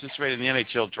 They participated in the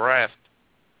NHL draft.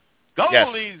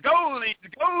 Goalies, yes.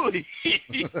 Goalies!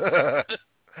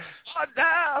 On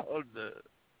down!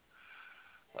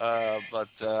 But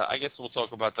I guess we'll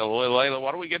talk about that a little later.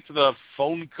 Why don't we get to the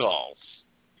phone calls?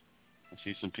 I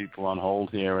see some people on hold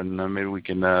here, and maybe we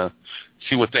can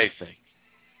see what they think.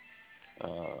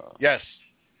 Yes.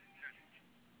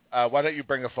 Why don't you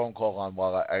bring a phone call on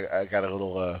while I got a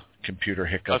little computer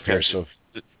hiccup here. So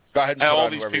go ahead and put all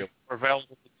on these wherever people are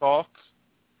available to talk?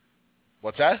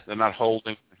 What's that? They're not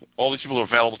holding. All these people are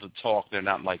available to talk. They're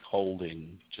not, like,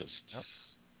 holding. Just,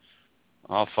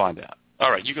 I'll find out.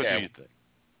 All right, you go do your thing.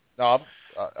 No,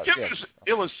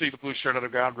 You'll see the Blueshirt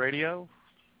Underground Radio.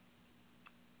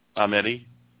 I'm Eddie.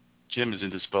 Jim is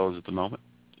indisposed at the moment.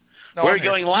 No, we're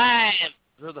going live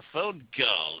through the phone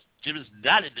calls. Jim is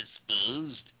not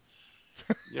indisposed.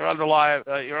 You're on the live.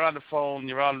 You're on the phone.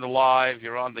 You're on the live.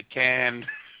 You're on the can.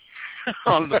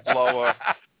 On the blower.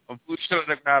 On Blueshirt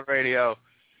Underground Radio.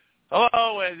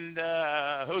 Hello, and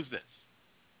who's this?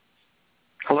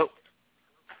 Hello.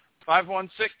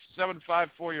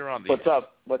 516-754. You're on the What's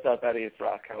up? What's up, Eddie? It's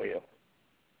Rock. How are you?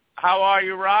 How are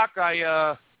you, Rock?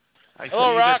 I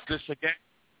Hello, Rock. This again.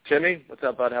 Jimmy, what's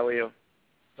up, bud? How are you?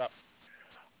 What's up?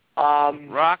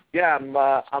 Rock? Yeah, I'm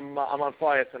on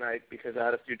fire tonight because I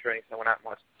had a few drinks. I went out and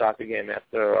watched the soccer game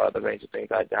after the Rangers thing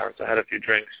died down, so I had a few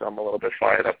drinks, so I'm a little bit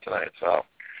fired up tonight. So,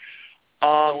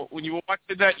 when you were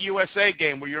watching that USA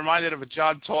game, were you reminded of a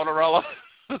John Tortorella?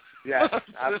 Yes,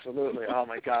 absolutely. Oh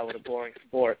my God, what a boring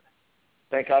sport.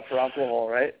 Thank God for alcohol,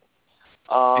 right?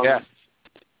 Yes.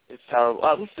 It's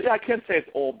terrible. I can't say it's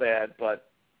all bad, but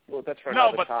that's for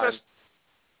another time.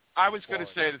 I was going to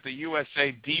say that the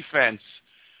USA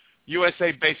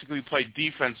basically played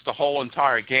defense the whole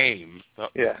entire game.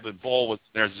 The ball was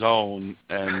in their zone,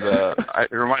 and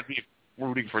it reminded me of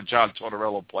rooting for John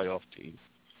Tortorella playoff team.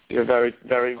 You're very,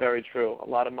 very, very true. A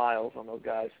lot of miles on those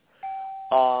guys.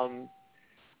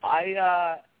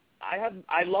 I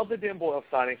love the Dan Boyle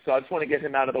signing, so I just want to get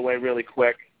him out of the way really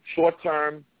quick. Short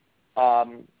term,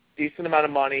 decent amount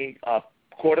of money,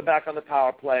 quarterback on the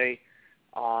power play.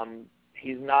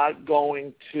 He's not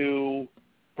going to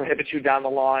prohibit you down the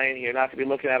line. You're not going to be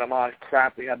looking at him, oh,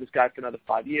 crap, we have this guy for another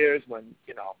 5 years.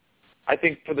 I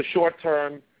think for the short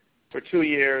term, for 2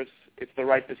 years, it's the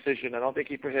right decision. I don't think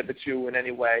he prohibits you in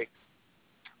any way.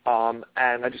 And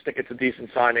I just think it's a decent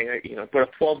signing. Put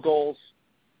up 12 goals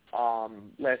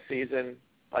last season.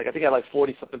 I think he had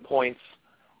 40-something points.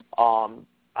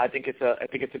 I think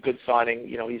it's a good signing.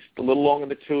 He's a little long in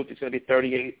the tooth. He's going to be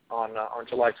 38 on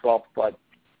July 12th, but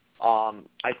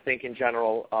I think in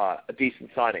general a decent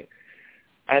signing.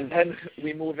 And then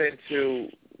we move into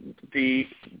the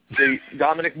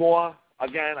Dominic Moore.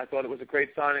 Again, I thought it was a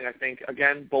great signing. I think,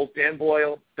 again, both Dan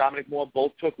Boyle, Dominic Moore,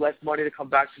 both took less money to come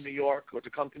back to New York or to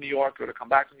come to New York or to come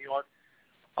back to New York,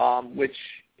 which,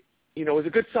 is a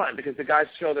good sign because the guys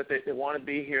show that they want to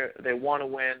be here, they want to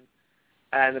win,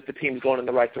 and that the team's going in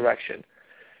the right direction.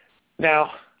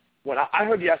 Now, when I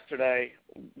heard yesterday,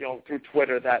 through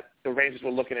Twitter that the Rangers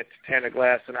were looking at Tanner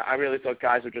Glass, and I really thought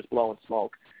guys were just blowing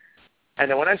smoke.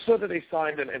 And then when I saw that they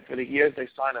signed him, and for the years they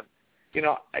signed him,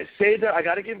 I say that I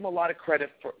got to give him a lot of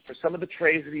credit for some of the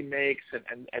trades that he makes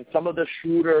and some of the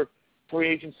shrewder free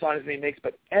agent signings that he makes,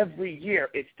 but every year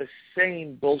it's the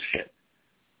same bullshit.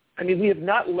 I mean, we have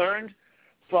not learned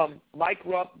from Mike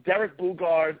Rupp, Derek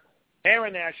Bugard,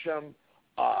 Aaron Asham,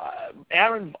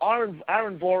 Aaron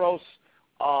Voros,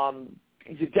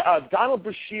 Donald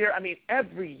Brashear. I mean,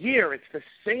 every year it's the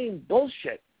same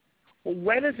bullshit. Well,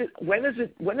 when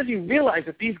does he realize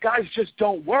that these guys just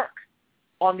don't work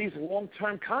on these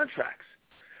long-term contracts?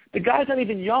 The guy's not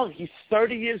even young. He's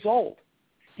 30 years old.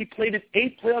 He played in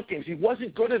 8 playoff games. He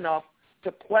wasn't good enough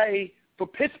to play for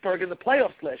Pittsburgh in the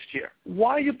playoffs last year.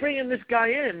 Why are you bringing this guy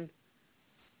in?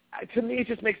 To me, it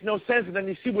just makes no sense. And then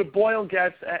you see what Boyle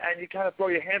gets, and you kind of throw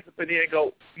your hands up in the air and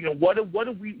go, what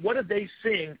are they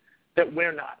seeing that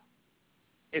we're not?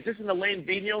 Is this an Alain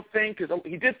Vigneault thing? Because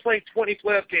he did play 20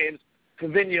 playoff games for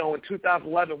Vigneault in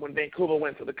 2011 when Vancouver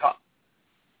went to the Cup.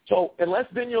 So unless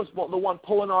Vigneault's the one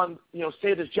pulling on,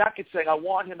 Sader's jacket saying, I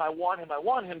want him,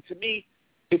 to me,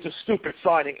 it's a stupid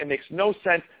signing. It makes no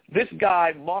sense. This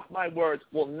guy, mark my words,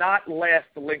 will not last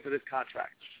the length of this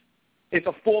contract. It's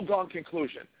a foregone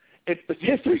conclusion. The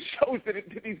history shows that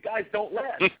these guys don't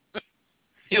last.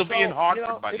 He'll be in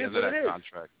Hartford by the end of that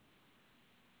contract.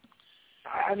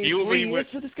 I mean, 3 years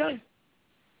for this guy?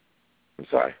 I'm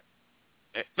sorry.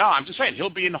 No, I'm just saying, he'll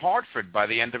be in Hartford by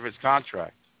the end of his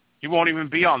contract. He won't even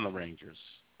be on the Rangers.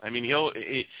 I mean,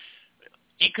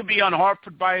 he could be on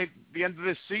Hartford by the end of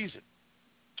this season.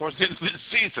 Towards the end of this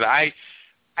season.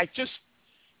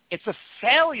 It's a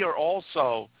failure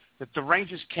also that the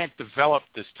Rangers can't develop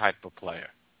this type of player.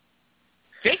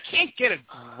 They can't get a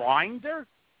grinder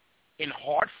in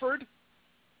Hartford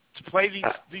to play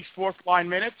these fourth-line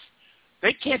minutes.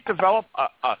 They can't develop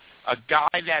a guy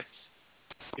that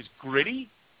is gritty.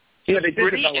 Yeah, they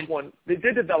did develop one. They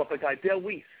did develop a guy, Dale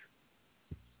Weiss.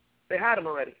 They had him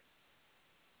already,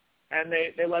 and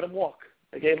they let him walk.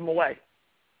 They gave him away.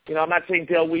 I'm not saying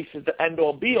Dale Weiss is the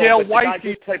end-all, be-all. Dale but Weiss,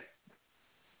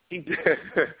 he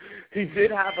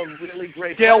did have a really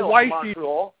great Dale Weiss.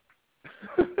 Montreal.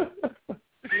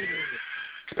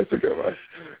 That's a good one.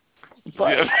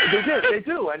 But they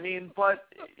do. I mean, but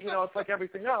it's like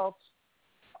everything else.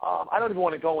 I don't even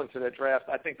want to go into their draft.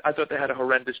 I thought they had a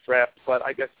horrendous draft, but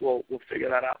I guess we'll figure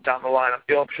that out down the line.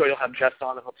 I'm sure you'll have Jess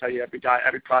on, and he'll tell you every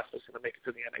prospect is going to make it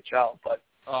to the NHL. But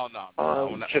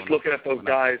looking at those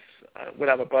guys,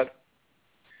 whatever. But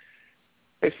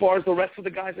as far as the rest of the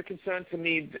guys are concerned, to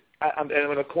me, I'm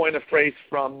going to coin a phrase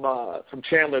from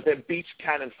Chandler. They're beach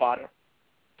cannon fodder.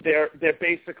 They're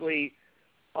basically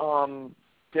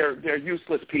they're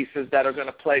useless pieces that are going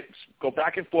to go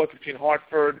back and forth between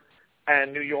Hartford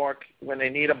and New York. When they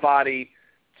need a body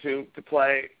to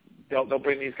play, they'll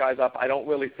bring these guys up. I don't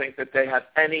really think that they have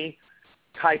any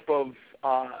type of,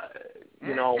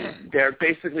 they're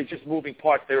basically just moving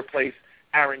parts. They replace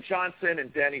Aaron Johnson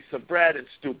and Danny Sabret and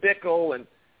Stu Bickle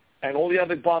and all the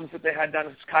other bums that they had down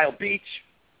in Kyle Beach,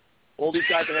 all these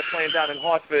guys that they're playing down in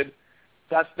Hartford.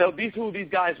 These who these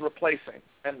guys are replacing,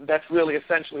 and that's really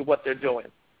essentially what they're doing.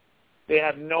 They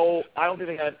have I don't think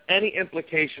they have any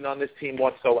implication on this team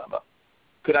whatsoever.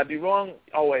 Could I be wrong?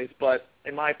 Always, but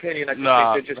in my opinion, I think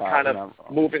they're just kind of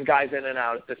moving guys in and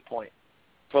out at this point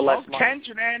for less money. Ken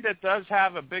Jernanda does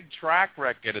have a big track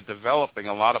record of developing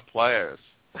a lot of players.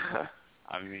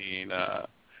 I mean,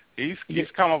 he's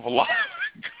come up a lot.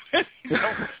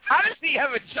 How does he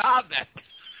have a job that?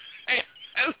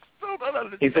 I still don't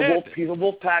understand. He's a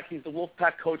Wolfpack. He's the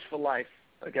Wolfpack coach for life,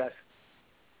 I guess.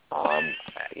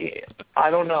 I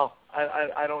don't know.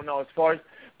 I don't know as far as.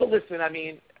 But listen, I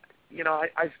mean,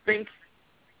 I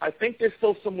think there's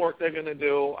still some work they're going to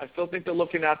do. I still think they're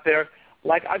looking out there.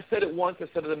 Like I've said it once, I've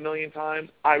said it a million times.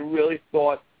 I really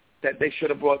thought that they should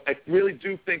have brought. I really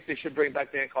do think they should bring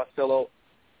back Dan Costello.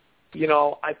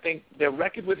 I think their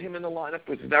record with him in the lineup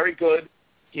was very good.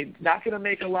 He's not going to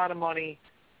make a lot of money.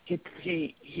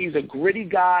 He's a gritty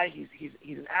guy. He's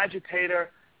an agitator.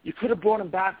 You could have brought him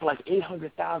back for like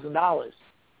 $800,000.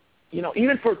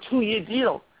 Even for a 2-year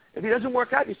deal. If he doesn't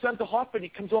work out, you send him to Hartford. He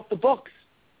comes off the books.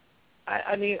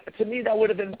 I mean, to me, that would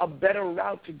have been a better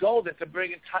route to go than to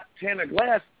bring in Tanner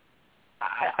Glass.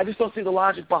 I just don't see the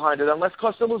logic behind it. Unless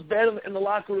Costello's bad in the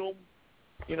locker room,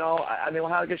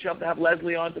 I guess you have to have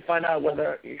Leslie on to find out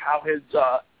how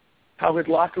his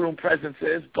locker room presence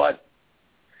is. But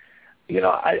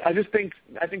I think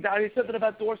Donnie said that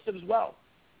about Dorsett as well.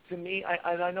 To me,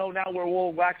 I know now we're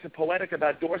all waxing poetic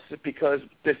about Dorsett because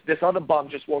this other bum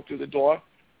just walked through the door.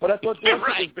 But I thought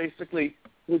Dorsett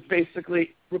was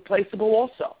basically replaceable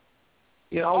also.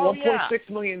 $1.6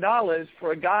 million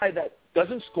for a guy that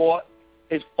doesn't score,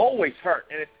 is always hurt.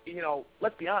 And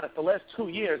let's be honest, the last 2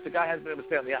 years the guy hasn't been able to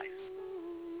stay on the ice.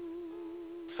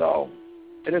 So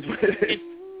it is what it is.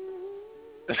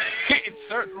 It's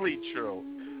certainly true.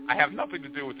 I have nothing to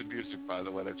do with the music, by the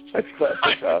way. That's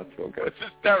classic. That's so good. It's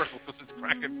hysterical because it's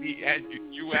cracking me and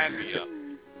you and me up.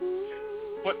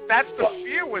 But that's the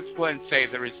fear with Glenn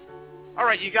Sather is, all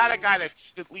right, you got a guy that's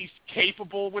at least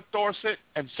capable with Dorsett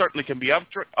and certainly can be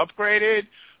upgraded.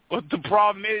 But the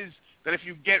problem is that if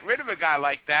you get rid of a guy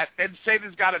like that, then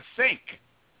Sather's got to sink.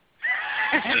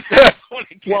 And that's when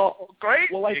it gets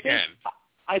crazy again.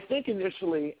 I think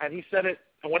initially, and he said it.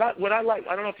 And what I like,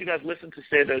 I don't know if you guys listen to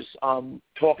Sather's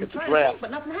talking to draft, but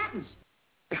nothing happens.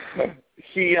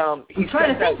 He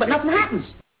trying to think, but nothing happens.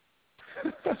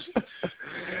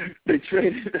 They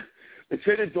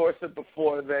traded Dorsett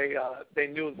before they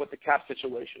knew what the cap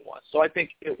situation was. So I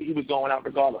think he was going out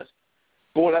regardless.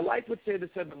 But what I liked what Sather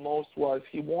said the most was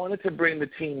he wanted to bring the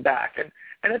team back.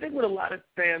 And I think what a lot of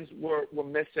fans were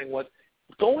missing was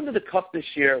going to the Cup this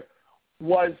year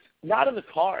was not in the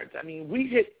cards. I mean, we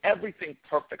hit everything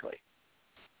perfectly.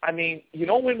 I mean, you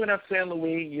don't win without San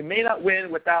Luis. You may not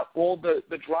win without all the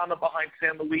drama behind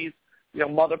San Luis,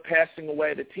 mother passing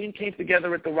away. The team came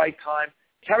together at the right time.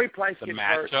 Carey Price gets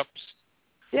hurt. The matchups.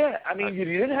 Yeah, I mean, you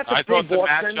didn't have to play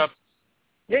Boston.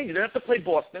 Yeah, you didn't have to play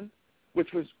Boston,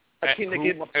 which was a team that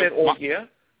gave them a fit all year.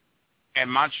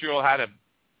 And Montreal had to,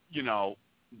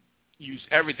 use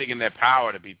everything in their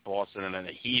power to beat Boston in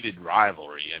a heated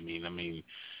rivalry. I mean,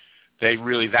 they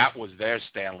really, that was their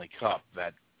Stanley Cup.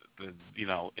 That,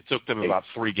 it took them about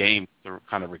 3 games to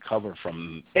kind of recover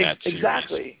from that series.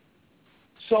 Exactly.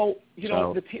 So,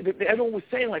 the team, everyone was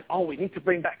saying like, oh, we need to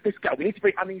bring back this guy.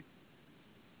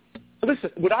 Listen,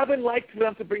 would I have been like for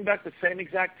them to bring back the same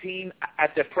exact team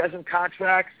at their present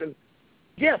contracts? And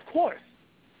yeah, of course.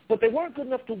 But they weren't good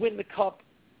enough to win the Cup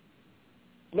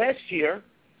last year.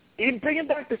 Even bringing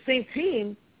back the same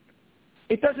team,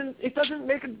 it doesn't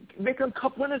make them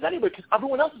Cup winners anyway because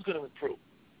everyone else is going to improve.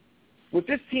 What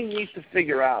this team needs to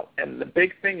figure out, and the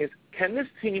big thing is, can this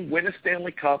team win a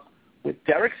Stanley Cup with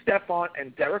Derek Stepan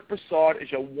and Derek Brassard as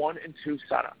your 1 and 2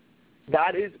 center?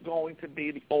 That is going to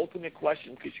be the ultimate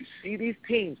question because you see these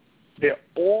teams, they're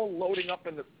all loading up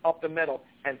the middle,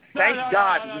 and thank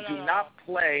God we do not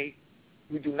play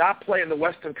in the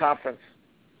Western Conference.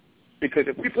 Because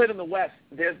if we played in the West,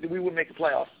 we would make the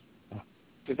playoffs.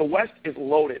 Because the West is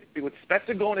loaded. With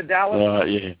Spencer going to Dallas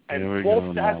and Paul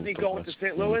Stastny going to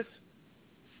St. Louis,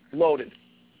 loaded.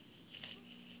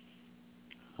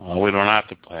 We don't have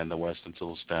to play in the West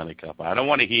until the Stanley Cup. I don't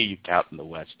want to hear you counting the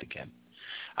West again.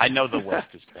 I know the West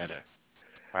is better.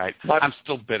 Right? I'm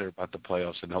still bitter about the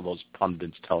playoffs and all those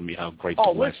pundits tell me how great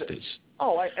the West is.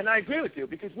 And I agree with you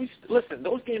because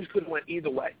those games could have went either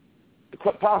way. The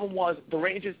problem was the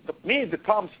Rangers. The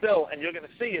problem still, and you're going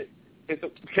to see it,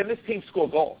 can this team score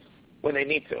goals when they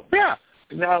need to? Yeah.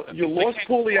 Now, you lost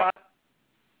Pouliot,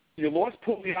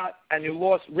 and you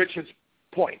lost Richards'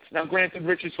 points. Now, granted,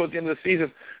 Richards towards the end of the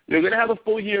season, you're going to have a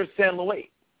full year of San Luis,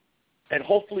 and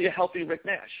hopefully a healthy Rick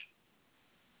Nash.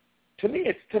 To me,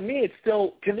 it's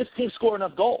still, can this team score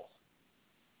enough goals?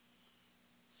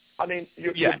 I mean,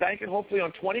 you're banking hopefully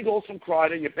on 20 goals from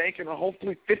Kreider. You're banking on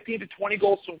hopefully 15 to 20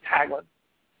 goals from Taglin.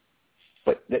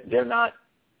 But they're not.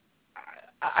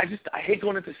 I hate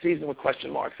going into the season with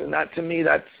question marks, and that to me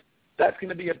that's going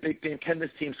to be a big thing. Can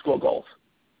this team score goals?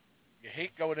 You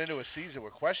hate going into a season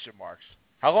with question marks.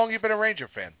 How long have you been a Ranger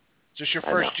fan? Is this your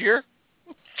first year?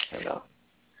 I know.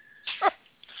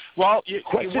 Well,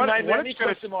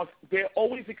 question marks. They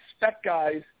always expect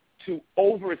guys to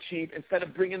overachieve instead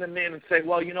of bringing them in and say,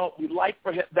 well, we'd like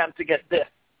for them to get this.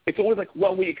 It's always like,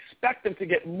 well, we expect them to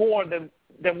get more than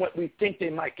what we think they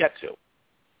might get to.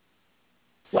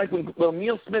 Like when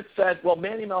Neil Smith said, well,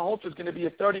 Manny Malhotra is going to be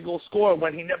a 30-goal scorer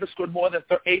when he never scored more than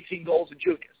 18 goals in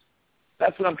juniors.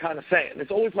 That's what I'm kind of saying. There's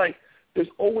always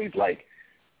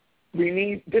we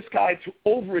need this guy to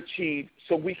overachieve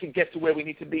so we can get to where we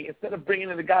need to be instead of bringing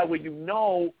in a guy where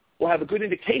will have a good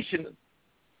indication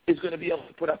is going to be able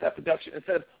to put out that production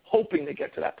instead of hoping to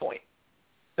get to that point.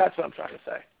 That's what I'm trying to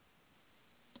say.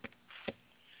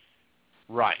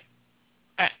 Right.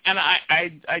 And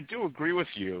I do agree with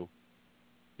you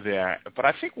there, but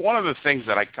I think one of the things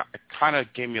that I kind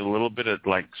of gave me a little bit of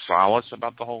like solace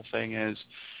about the whole thing is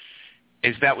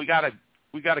that we got a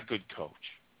good coach,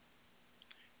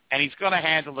 and he's going to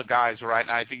handle the guys right. And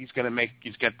I think he's going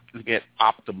to get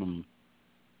optimum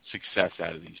success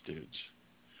out of these dudes.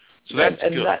 So that's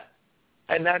good.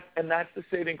 And that's the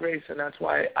saving grace, and that's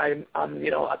why I'm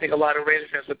I think a lot of Rangers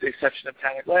fans, with the exception of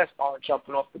Tanner Glass, aren't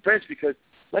jumping off the bridge because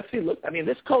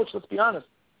this coach, let's be honest,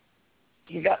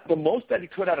 he got the most that he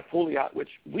could out of Pouliot, which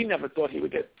we never thought he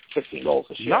would get 15 goals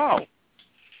this year. No.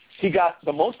 He got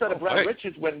the most out of Brad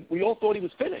Richards when we all thought he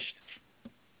was finished.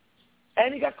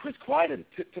 And he got Chris Kreider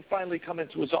to finally come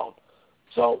into his own.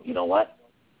 So, you know what?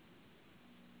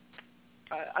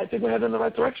 I think we're heading in the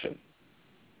right direction.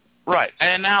 Right.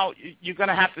 And now you're going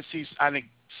to have to see, I think,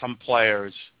 some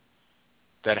players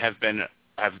that have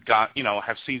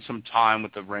seen some time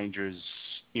with the Rangers,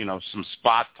 some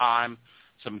spot time,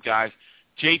 some guys.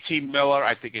 JT Miller,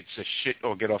 I think it's a shit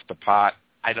or get off the pot.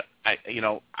 I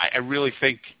really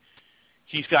think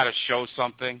he's got to show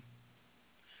something.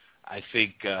 I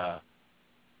think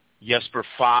Jesper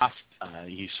Fast,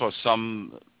 he saw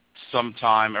some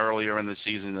time earlier in the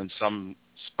season and some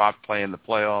spot play in the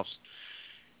playoffs.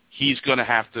 He's going to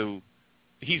have to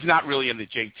 – he's not really in the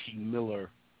JT Miller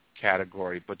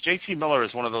category, but JT Miller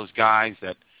is one of those guys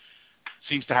that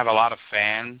seems to have a lot of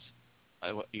fans,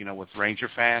 with Ranger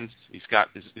fans. He's got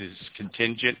his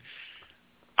contingent.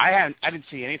 I didn't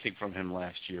see anything from him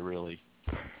last year, really.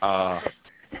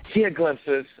 He had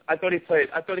glimpses. I thought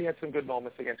he had some good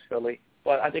moments against Philly,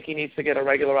 but I think he needs to get a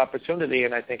regular opportunity,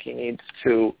 and I think he needs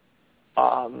to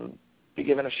be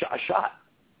given a shot.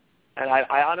 And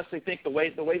I honestly think the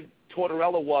way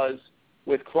Tortorella was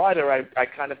with Kreider, I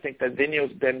kind of think that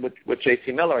Vigneault's been with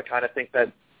JT Miller. I kind of think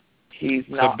that he's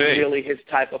not really his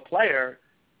type of player,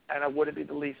 and I wouldn't be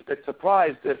the least bit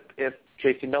surprised if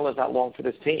JT Miller's not long for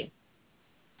this team.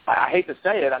 I hate to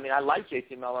say it. I mean, I like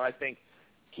JT Miller. I think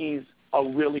he's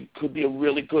could be a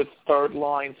really good third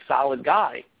line solid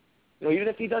guy. Even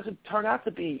if he doesn't turn out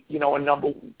to be, a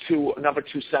number two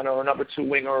center or a number two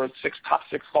winger or a top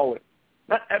six forward.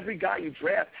 Not every guy you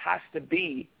draft has to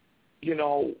be,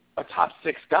 a top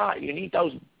six guy. You need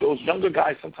those younger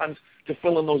guys sometimes to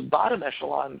fill in those bottom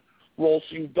echelon roles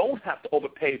so you don't have to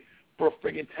overpay for a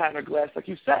friggin' Tanner Glass, like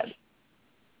you said.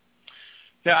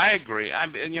 Yeah, I agree.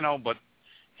 But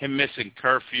him missing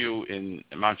curfew in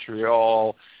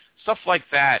Montreal, stuff like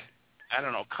that, I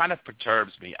don't know, kind of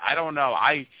perturbs me. I don't know.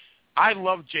 I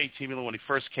loved JT Miller when he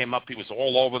first came up. He was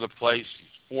all over the place.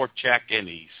 He's forechecking.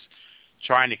 He's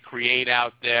trying to create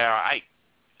out there.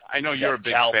 I know you're a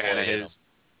big fan of his.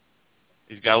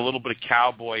 He's got a little bit of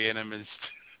cowboy in him, as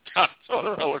Tom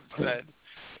Tortorella said.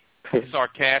 He's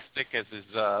sarcastic, as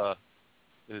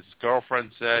his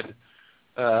girlfriend said.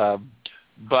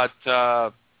 But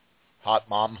hot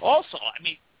mom. Also, I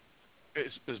mean,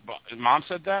 his mom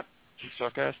said that? He's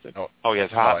sarcastic? Oh, he has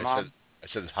hot mom? I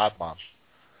said his hot mom.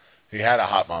 He had a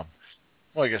hot mom.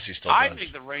 Well, I guess he still does. I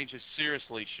think the Rangers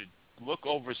seriously should look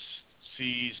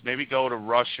overseas, maybe go to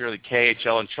Russia or the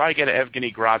KHL and try to get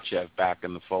Evgeny Grachev back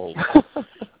in the fold.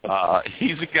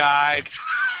 He's a guy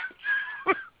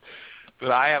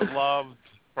that I have loved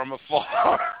from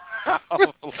afar.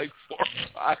 like 4 or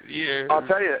 5 years. I'll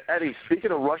tell you, Eddie,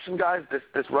 speaking of Russian guys,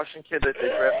 this Russian kid that they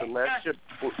drafted last year,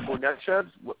 Bunetchev,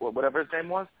 whatever his name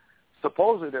was,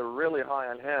 supposedly they were really high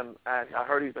on him, and I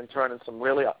heard he's been turning some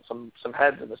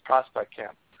heads in this prospect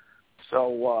camp.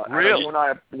 So really? You and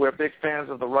I, we're big fans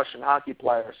of the Russian hockey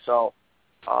players, so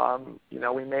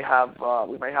we may have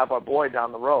our boy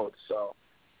down the road. So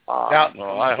now,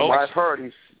 I hope. What I've heard,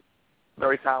 he's a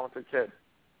very talented kid.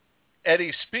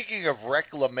 Eddie, speaking of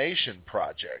reclamation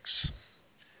projects,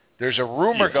 there's a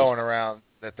rumor going around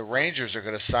that the Rangers are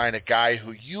going to sign a guy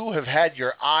who you have had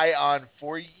your eye on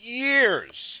for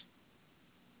years.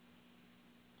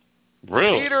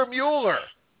 Really? Peter Mueller.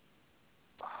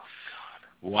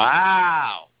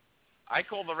 Wow. I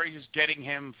call the Rangers getting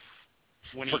him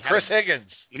when he for Chris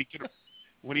Higgins.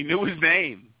 When he knew his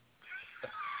name.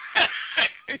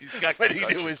 When he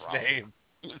knew his name.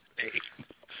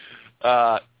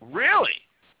 Really?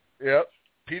 Yep.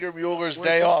 Peter Mueller's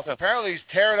day off. Apparently he's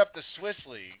tearing up the Swiss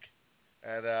League.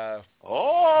 And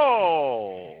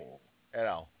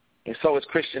And so is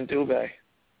Christian Dubé.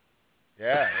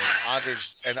 Yeah,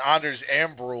 and Anders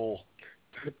Ambrul.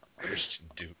 Christian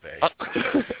Dubé.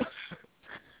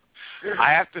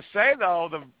 I have to say, though,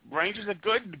 the Rangers are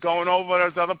good going over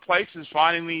those other places,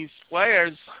 finding these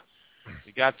players.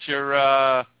 You got your,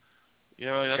 that's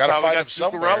how we got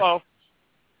Zuccarello.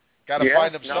 Got to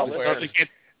find them somewhere.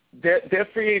 They're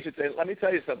free agents. Let me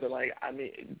tell you something.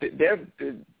 They're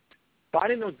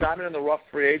finding those diamond in the rough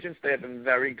free agents. They have been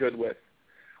very good with.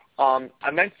 Someone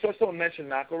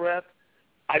mentioned McElrath.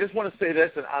 I just want to say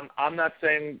this, and I'm not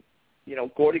saying,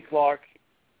 Gordy Clark.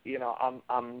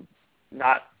 I'm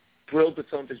not thrilled with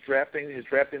some of his drafting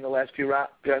the last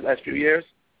few years.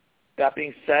 That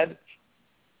being said,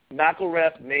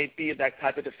 McElrath may be that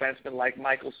type of defenseman like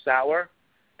Michael Sauer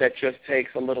that just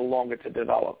takes a little longer to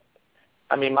develop.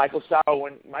 I mean, Michael Sauer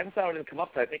didn't come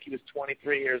up to, I think he was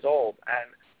 23 years old.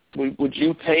 And would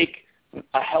you take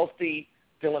a healthy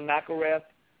Dylan McElrath,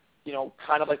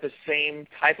 kind of like the same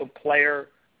type of player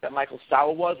that Michael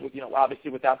Sauer was, with, obviously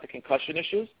without the concussion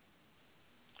issues?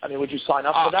 I mean, would you sign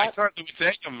up for that? I certainly would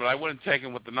take him, but I wouldn't take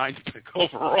him with the 9th pick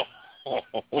overall.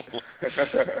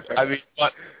 I mean,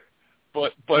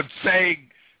 but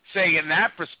saying in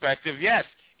that perspective, yes.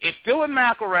 If Dylan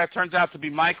McElrath turns out to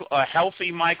be a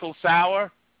healthy Michael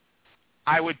Sauer,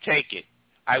 I would take it.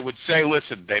 I would say,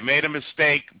 listen, they made a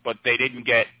mistake, but they didn't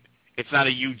get. It's not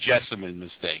a Hugh Jessamine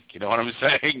mistake. You know what I'm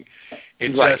saying?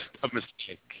 It's just a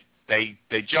mistake.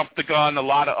 They jumped the gun. A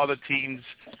lot of other teams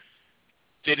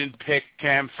didn't pick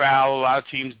Cam Fowler. A lot of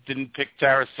teams didn't pick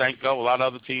Tarasenko. A lot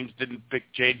of other teams didn't pick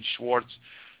Jaden Schwartz.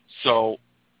 So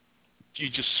you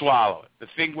just swallow it. The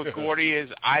thing with Gordy is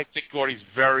I think Gordy's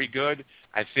very good.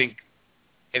 I think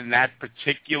in that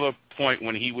particular point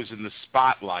when he was in the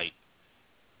spotlight,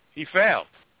 he failed.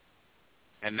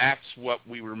 And that's what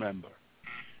we remember.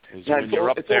 It's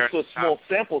also a small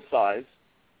sample size,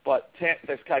 but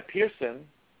this guy Pearson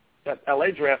that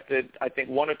L.A. drafted, I think,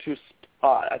 two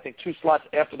slots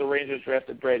after the Rangers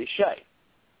drafted Brady Shea,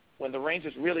 when the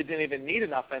Rangers really didn't even need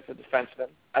an offensive defenseman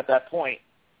at that point.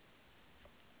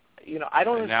 I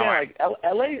don't understand.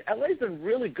 LA's been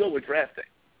really good with drafting,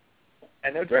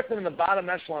 and they're drafting in the bottom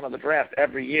echelon of the draft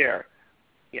every year.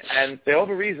 And the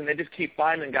only reason they just keep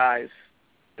finding guys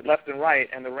left and right,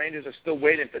 and the Rangers are still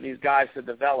waiting for these guys to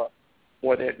develop,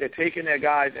 or they're taking their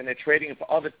guys and they're trading them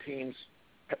for other teams'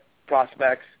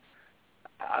 prospects.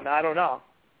 I don't know.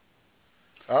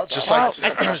 Well, just like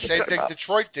the same thing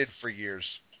Detroit did for years.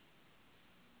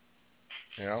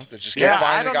 They just kept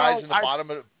finding the guys in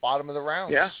the bottom of the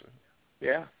rounds.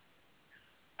 Yeah.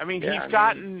 I mean,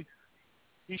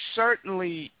 he's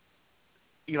certainly,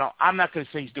 I'm not going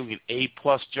to say he's doing an A+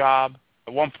 job.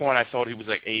 At one point, I thought he was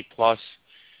like A+.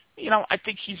 I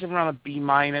think he's around a B-.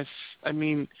 I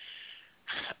mean,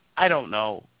 I don't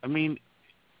know. I mean,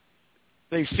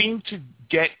 they seem to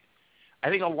get. I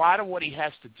think a lot of what he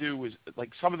has to do is, like,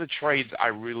 some of the trades I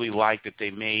really like that they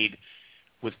made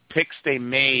with picks they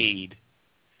made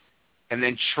and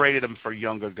then traded them for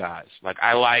younger guys. Like,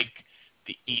 I like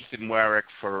the Ethan Werrick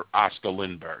for Oscar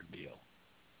Lindbergh deal.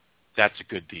 That's a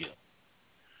good deal.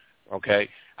 Okay?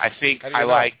 I think I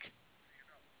like...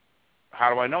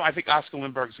 How do I know? I think Oscar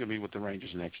Lindbergh's going to be with the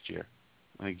Rangers next year.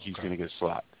 I think he's going to get a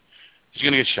slot. He's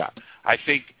going to get a shot. I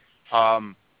think,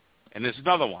 and there's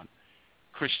another one,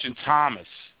 Christian Thomas,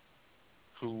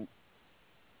 who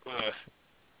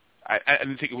I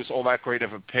didn't think it was all that great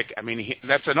of a pick. I mean,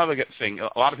 that's another thing.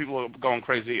 A lot of people are going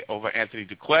crazy over Anthony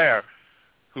Duclair,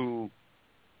 who,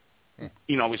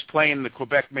 is playing in the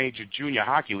Quebec Major Junior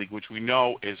Hockey League, which we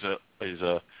know is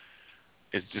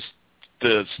just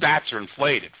the stats are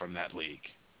inflated from that league.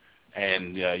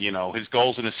 And, his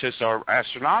goals and assists are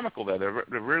astronomical there. They're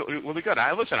really, really good.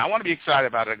 I want to be excited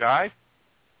about a guy.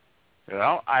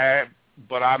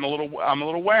 But I'm a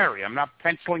little wary. I'm not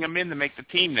penciling him in to make the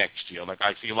team next year, like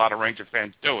I see a lot of Ranger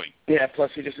fans doing. Yeah,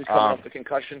 plus he just is coming off the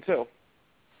concussion, too.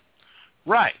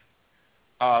 Right.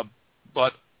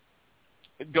 But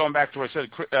going back to what I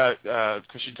said,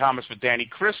 Christian Thomas with Danny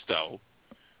Cristo,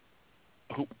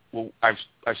 who I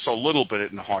saw a little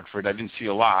bit in Hartford. I didn't see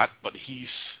a lot, but he's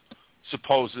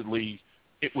supposedly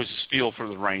it was a steal for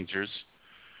the Rangers.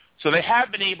 So they have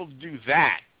been able to do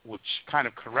that, which kind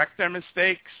of correct their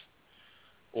mistakes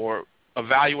or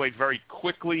evaluate very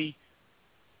quickly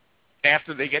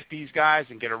after they get these guys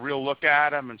and get a real look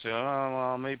at them and say, oh,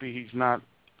 well, maybe he's not,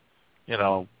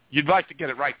 you'd like to get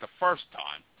it right the first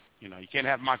time. You can't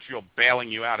have Montreal bailing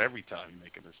you out every time you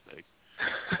make a mistake.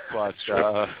 But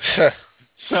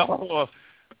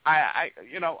I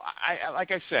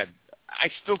like I said, I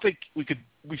still think we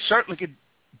certainly could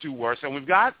do worse, and we've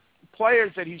got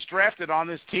players that he's drafted on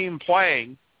this team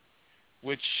playing,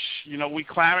 which we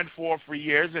clamored for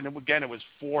years, and again it was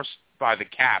forced by the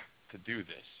cap to do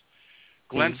this.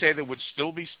 Glenn Sather would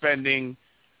still be spending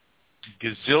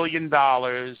gazillion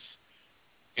dollars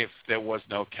if there was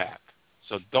no cap.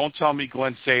 So don't tell me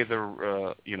Glenn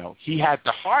Sather, he had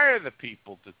to hire the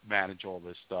people to manage all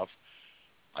this stuff.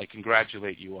 I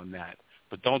congratulate you on that.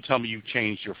 But don't tell me you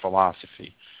changed your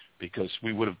philosophy, because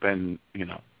we would have been,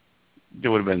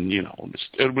 there would have been,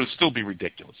 it would still be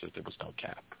ridiculous if there was no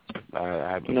cap.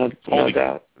 No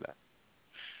doubt.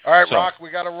 All right, Rock, we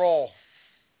got to roll.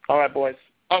 All right, boys.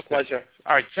 Okay. Pleasure.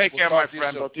 All right, take care, my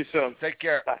friend. Talk to you soon. Take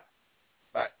care. Bye.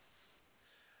 Bye.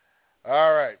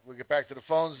 All right, we'll get back to the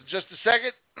phones in just a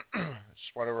second.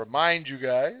 Just want to remind you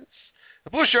guys, the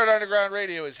Blueshirt Underground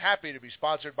Radio is happy to be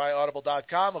sponsored by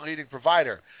Audible.com, a leading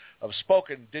provider of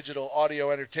spoken digital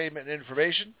audio entertainment and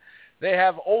information. They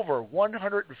have over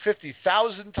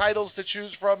 150,000 titles to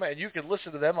choose from, and you can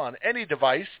listen to them on any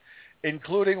device,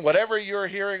 including whatever you're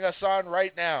hearing us on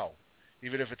right now,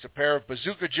 even if it's a pair of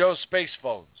Bazooka Joe space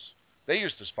phones. They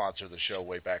used to sponsor the show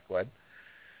way back when.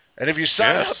 And if you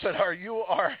sign up at our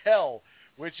URL,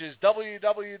 which is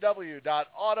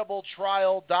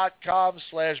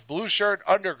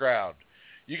www.audibletrial.com/BlueshirtUnderground,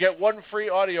 you get one free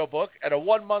audiobook and a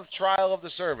 1-month trial of the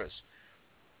service.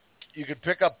 You can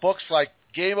pick up books like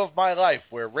Game of My Life,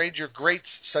 where Ranger greats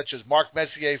such as Mark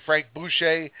Messier, Frank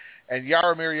Boucher, and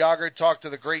Jaromir Jagr talk to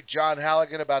the great John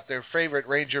Halligan about their favorite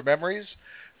Ranger memories.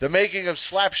 The Making of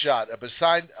Slapshot, a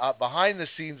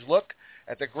behind-the-scenes look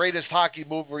at the greatest hockey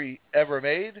movie ever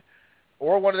made,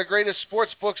 or one of the greatest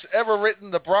sports books ever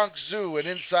written, The Bronx Zoo, an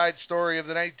inside story of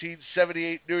the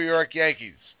 1978 New York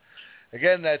Yankees.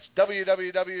 Again, that's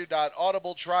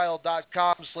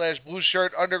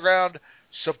www.audibletrial.com/BlueShirtUnderground.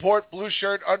 Support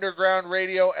Blueshirt Underground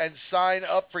Radio and sign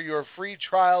up for your free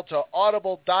trial to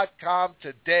audible.com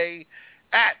today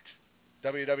at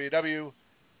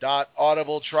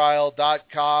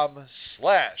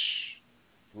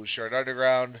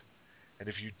www.audibletrial.com/BlueShirtUnderground. And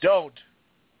if you don't,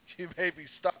 you may be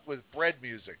stuck with bread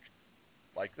music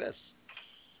like this.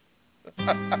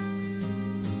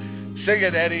 Sing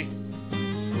it, Eddie.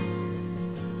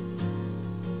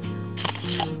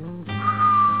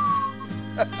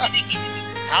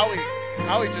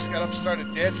 Howie just got up and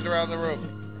started dancing around the room.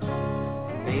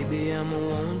 Baby, I'm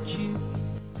want you.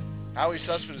 Howie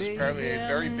Sussman is apparently a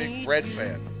very big bread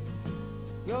fan.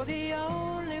 You're the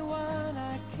only one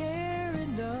I care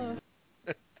enough.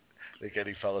 I think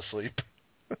Eddie fell asleep.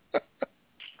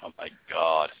 Oh, my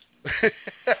God.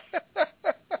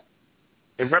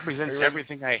 It represents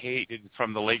everything I hated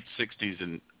from the late 60s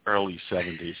and early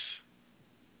 70s.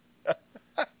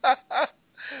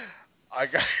 I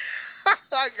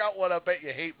got one I bet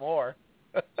you hate more.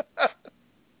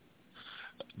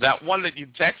 That one that you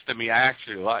texted me, I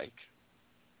actually like.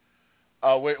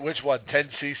 Which one?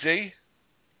 10cc?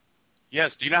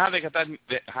 Yes. Do you know how they got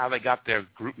how they got their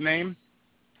group name?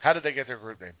 How did they get their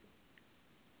group name?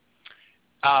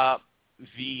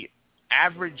 The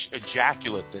average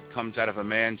ejaculate that comes out of a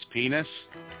man's penis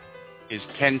is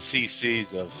 10 cc's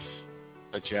of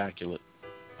ejaculate.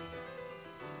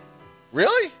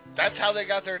 Really? That's how they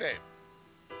got their name?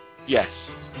 Yes.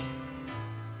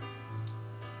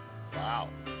 Wow.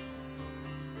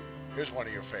 Here's one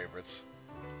of your favorites.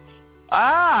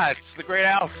 It's the great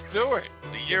Al Stewart,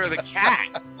 The Year of the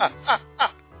Cat.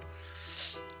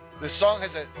 This song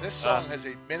has a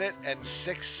minute and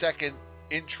 6-second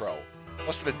intro.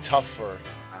 Must have been tough for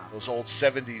those old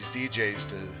 70s DJs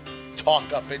to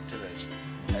talk up into this,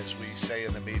 as we say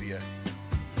in the media.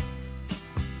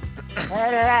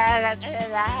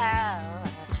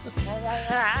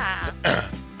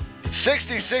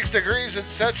 66 degrees in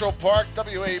Central Park,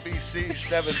 WABC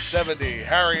 770.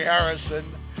 Harry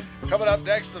Harrison. Coming up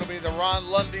next, it'll be the Ron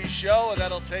Lundy Show, and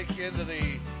that'll take you into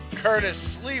the Curtis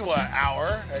Sliwa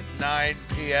Hour at 9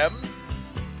 p.m.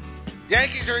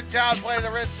 Yankees are in town playing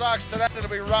the Red Sox tonight. It'll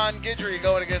be Ron Guidry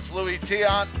going against Louis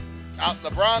Tion out in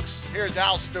the Bronx. Here's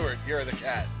Al Stewart. You're the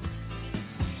cat.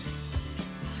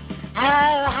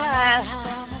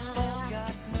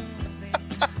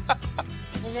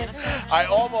 I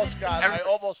almost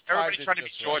everybody's trying to be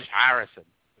George Harrison.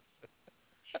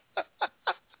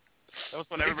 That was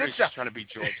when everybody was trying to be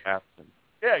George Harrison.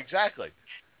 Yeah, exactly.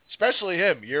 Especially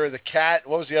him. You're the cat.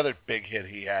 What was the other big hit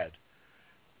he had?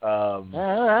 Time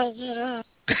Passages.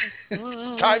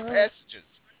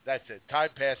 That's it. Time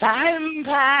Passages. Time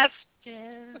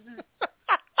Passages.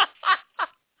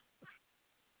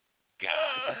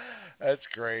 God. That's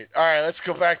great. All right, let's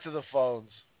go back to the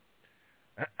phones.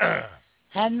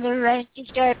 And the Rangers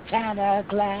got kind of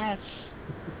glass.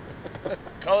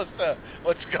 Costa,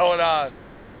 what's going on?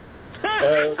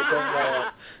 Oh,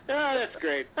 that's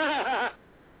great.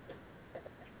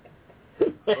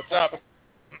 What's up?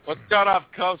 What's going on,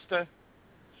 Costa?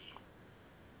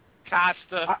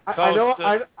 Costa. I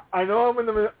know I'm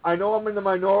in the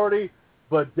minority,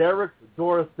 but Derek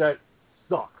Dorsett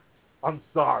sucks. I'm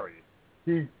sorry.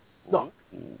 He sucks.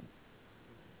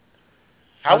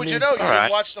 How would you know? You didn't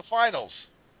watch the finals.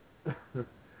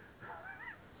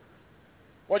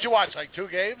 What'd you watch? Like 2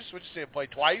 games? Would you see him play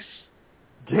twice?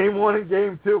 Game 1 and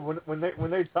Game 2. When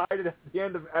they tied it at the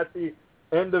end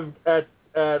of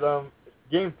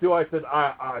Game 2, I said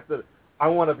I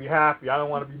want to be happy. I don't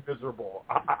want to be miserable.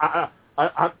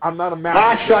 I'm not a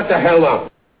man. Shut the hell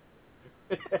up.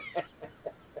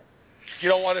 You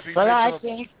don't want to be miserable.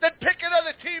 Then pick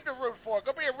another team to root for.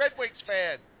 Go be a Red Wings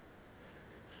fan.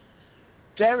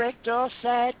 Derek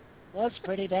Dorsett was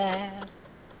pretty bad.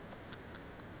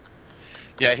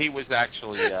 Yeah, he was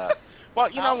actually. Well,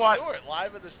 you know what? Stewart,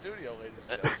 live in the studio, ladies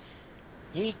and gentlemen.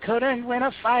 He couldn't win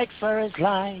a fight for his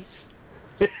life.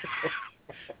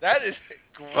 That is a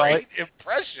great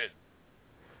impression.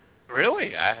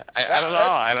 Really? I don't know.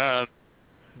 I don't know.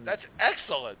 That's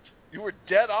excellent. You were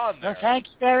dead on there. Well, thanks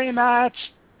very much.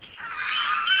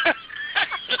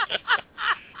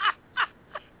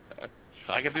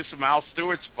 I can do some Al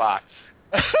Stewart spots.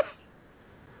 And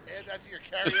that's your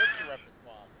karaoke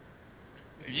repertoire.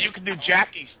 You can do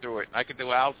Jackie Stewart. I can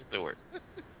do Al Stewart.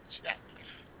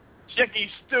 Jackie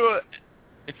Stewart.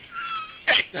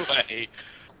 Anyway,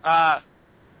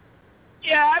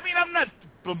 yeah, I mean, I'm not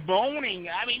bemoaning.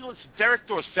 I mean, listen, Derek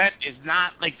Dorsett is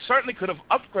not, certainly could have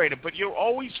upgraded, but you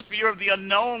always fear of the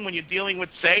unknown when you're dealing with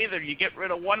Sather. You get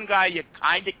rid of one guy you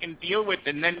kind of can deal with,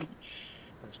 and then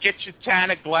get your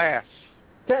Tanner Glass.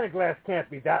 Tanner Glass can't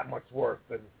be that much worse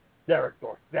than Derek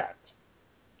Dorsett.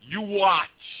 You watch.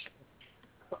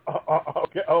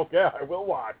 Okay, I will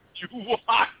watch. You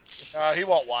watch. He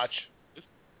won't watch.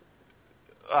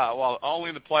 Well, only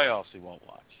in the playoffs he won't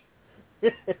watch.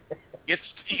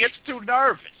 He gets too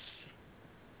nervous.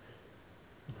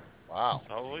 Wow.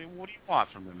 So what do you want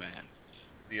from the man?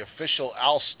 The official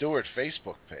Al Stewart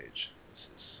Facebook page.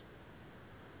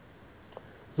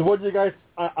 So what did you guys?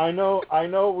 I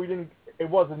know we didn't. It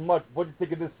wasn't much. What did you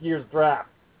think of this year's draft?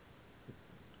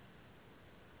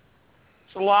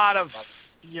 It's a lot of,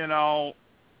 they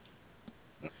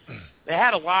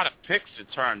had a lot of picks, it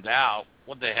turned out.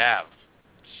 What'd they have?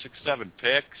 6, 7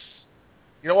 picks.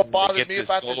 You know what bothered me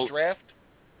about this draft?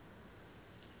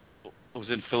 It was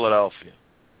in Philadelphia.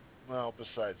 Well,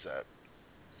 besides that.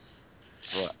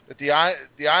 What? That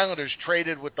the Islanders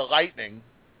traded with the Lightning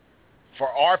for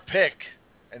our pick,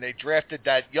 and they drafted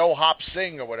that Yo Hop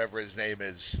Singh or whatever his name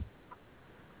is.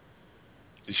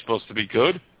 He's supposed to be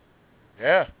good?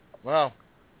 Yeah. Well,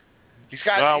 he's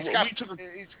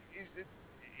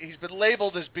been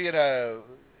labeled as being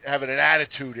having an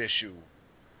attitude issue,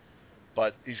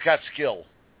 but he's got skill.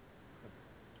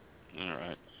 All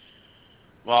right.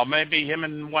 Well, maybe him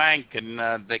and Wang can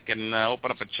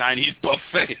open up a Chinese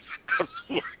buffet.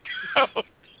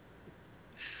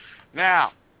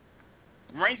 Now,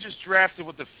 Rangers drafted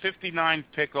with the 59th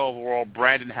pick overall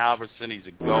Brandon Halverson. He's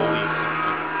a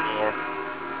goalie.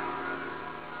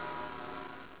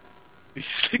 He's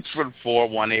 6'4",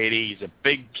 180. He's a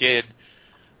big kid.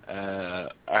 I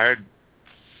heard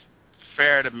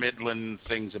fair to Midland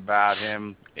things about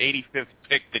him. 85th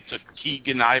pick, they took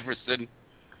Keegan Iverson,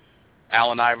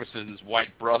 Allen Iverson's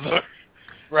white brother.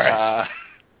 Right.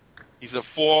 He's a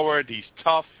forward. He's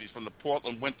tough. He's from the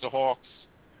Portland Winterhawks.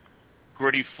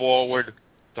 Gritty forward.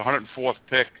 The 104th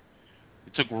pick.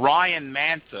 They took Ryan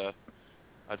Manta,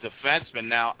 a defenseman.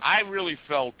 Now, I really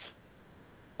felt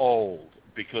old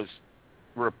because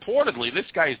reportedly this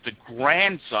guy is the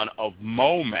grandson of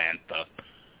Mo Mantha,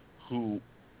 who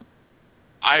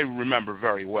I remember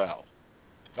very well.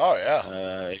 Oh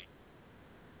yeah.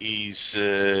 He's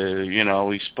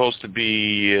he's supposed to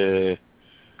be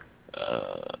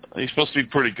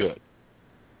pretty good.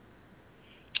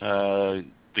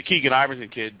 The Keegan Iverson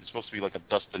kid is supposed to be like a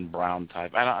Dustin Brown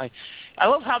type. And I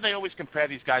love how they always compare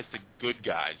these guys to good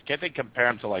guys. Can't they compare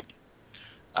him to, like,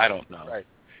 I don't know. Right.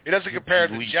 He doesn't compare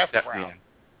him to Jeff Brown.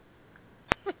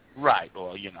 Right.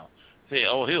 Well,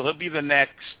 he'll be the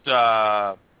next,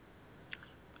 I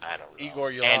don't know,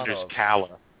 Igor Yulanov. Anders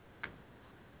Kaller.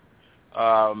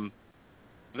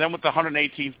 Then with the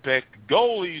 118th pick,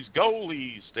 goalies.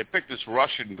 They picked this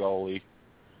Russian goalie.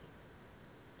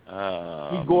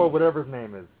 Igor, whatever his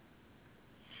name is.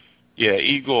 Yeah,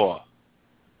 Igor.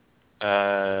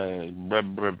 I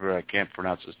can't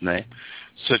pronounce his name.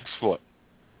 6 foot.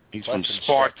 He's from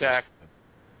Spartak.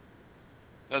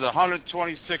 The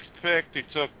 126th pick, they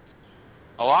took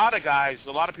a lot of guys.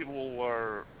 A lot of people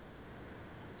were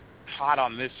hot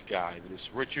on this guy, this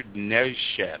Richard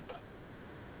Nezheb.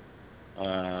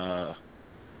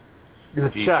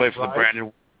 He played for the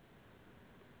Brandon.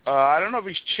 I don't know if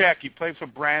he's Czech. He played for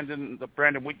the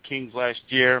Brandon Wheat Kings last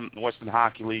year in the Western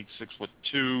Hockey League,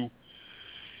 6'2".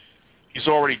 He's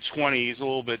already 20. He's a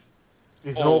little bit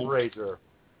He's old. an overager.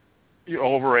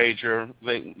 Overager.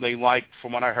 They like,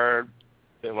 from what I heard,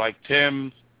 they liked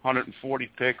him.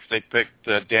 140 picks. They picked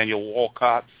Daniel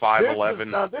Walcott,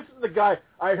 5'11". This is the guy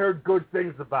I heard good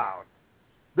things about.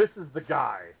 This is the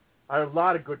guy. I heard a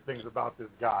lot of good things about this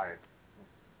guy.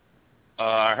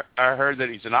 I heard that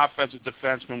he's an offensive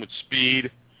defenseman with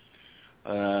speed.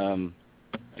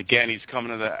 Again, he's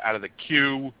coming out of the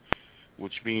Q,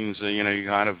 which means you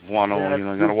kind of want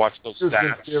to got to watch those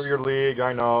stats. Inferior league,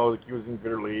 I know. The Q's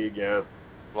inferior league, yes.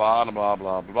 Blah blah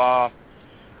blah blah blah.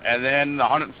 And then the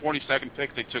 142nd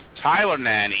pick, they took Tyler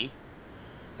Nanny,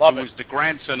 who was the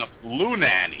grandson of Lou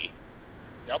Nanny.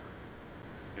 Yep.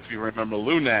 If you remember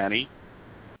Lou Nanny.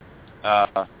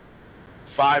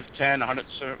 5'10",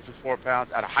 174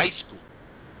 pounds, out of high school.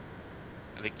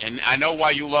 And I know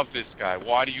why you love this guy.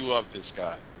 Why do you love this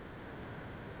guy?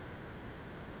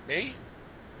 Me?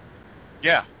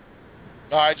 Yeah.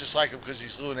 No, I just like him because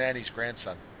he's Lou Nanny's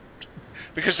grandson.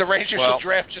 Because the Rangers will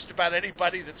draft just about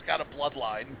anybody that's got a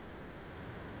bloodline.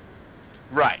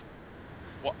 Right.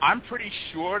 Well, I'm pretty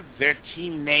sure their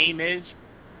team name is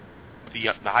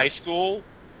the high school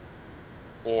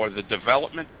or the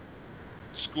development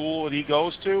school that he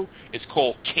goes to. It's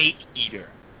called Cake Eater.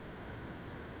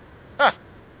 Huh.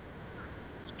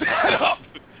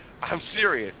 I'm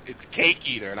serious. It's Cake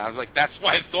Eater. And I was like, that's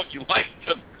why I thought you liked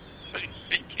him.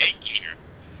 Cake Eater.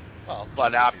 Well,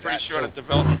 but I'm pretty sure the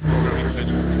development program is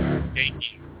Cake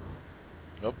Eater.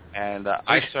 Nope. And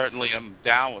I certainly am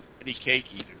down with any Cake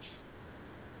Eaters.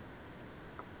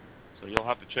 So you'll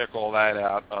have to check all that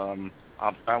out.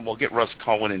 We'll get Russ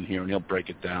Cohen in here, and he'll break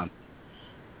it down.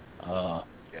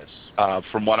 Yes.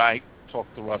 From what I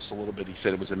talked to Russ a little bit, he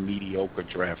said it was a mediocre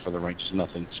draft for the Rangers,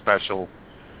 nothing special.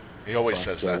 He always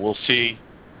says that. We'll see.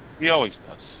 He always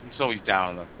does. He's always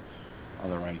down on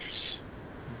the Rangers.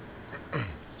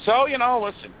 So,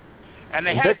 listen. And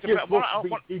they Next year's supposed to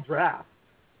be the draft.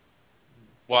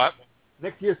 What?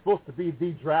 Next year's supposed to be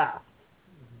the draft.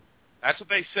 That's what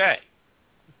they say.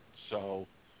 So,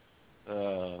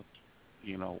 we'll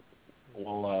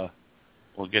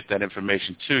get that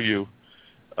information to you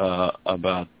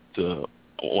about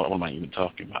what am I even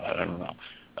talking about? I don't know.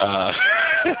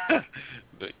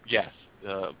 But yes.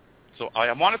 So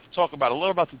I wanted to talk about a little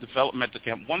about the developmental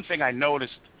camp. One thing I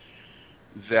noticed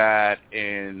that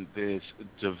in this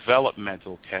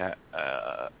developmental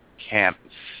camp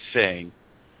thing,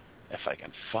 if I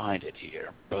can find it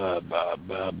here.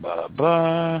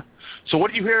 So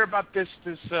what do you hear about this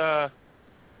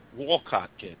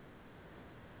Walcott kid?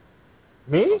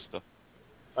 Me?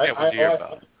 Yeah, what do you hear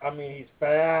about? I mean, he's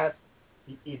fast.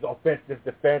 He's offensive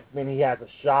defenseman. He has a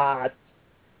shot.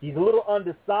 He's a little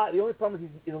undersized. The only problem is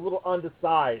he's a little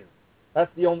undersized. That's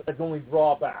the only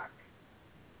drawback.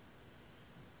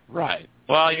 Right.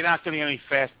 Well, you're not going to get any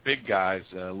fast big guys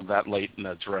that late in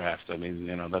the draft. I mean,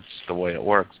 that's the way it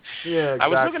works. Yeah,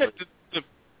 exactly.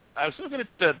 I was looking at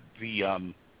the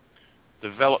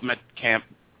development camp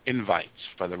invites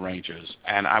for the Rangers,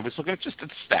 and I was looking at just the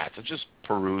stats. I'm just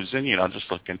perusing, just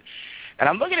looking, and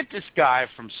I'm looking at this guy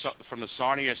from the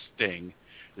Sarnia Sting.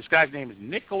 This guy's name is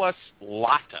Nicholas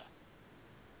Latta.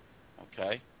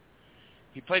 Okay,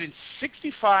 he played in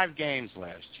 65 games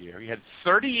last year. He had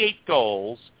 38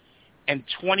 goals and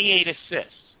 28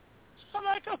 assists. So I'm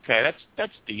like, okay,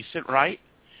 that's decent, right?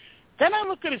 Then I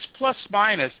look at his plus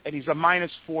minus, and he's a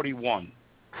minus 41.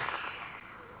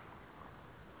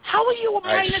 How are you a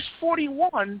minus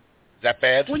 41? Is that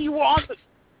bad? When you were on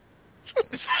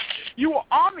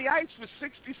the ice with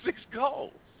 66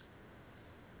 goals,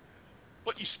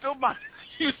 but you still a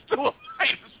minus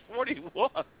 41.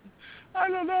 I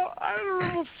don't know. I don't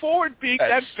remember forward being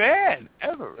that bad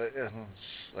ever. It's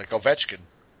like Ovechkin.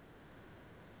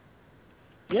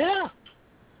 Yeah.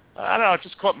 I don't know. It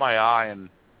just caught my eye, and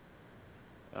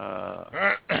All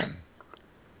right,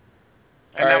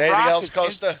 anything else,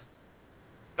 Costa?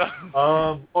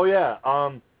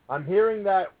 I'm hearing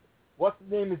that what's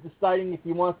his name is deciding if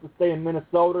he wants to stay in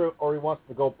Minnesota or he wants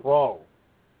to go pro.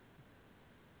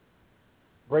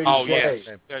 Brady Shea.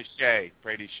 Shea.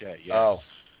 Brady Shea, yes. Oh.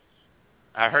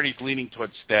 I heard he's leaning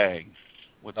towards staying.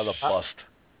 Another bust.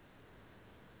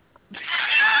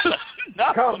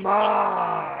 No. Come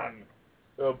on!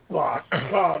 The Bucks,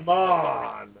 come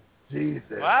on!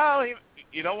 Jesus. Well,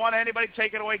 you don't want anybody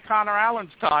taking away Connor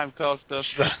Allen's time, Costa.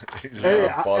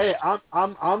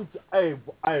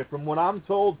 From what I'm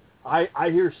told, I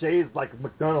hear Shea's like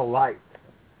McDonough Light.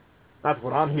 That's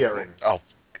what I'm hearing. Oh.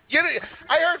 I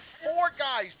heard 4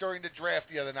 guys during the draft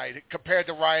the other night compared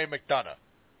to Ryan McDonough.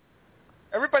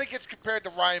 Everybody gets compared to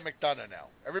Ryan McDonough now.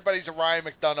 Everybody's a Ryan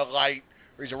McDonough Light,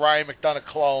 or he's a Ryan McDonough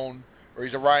clone, or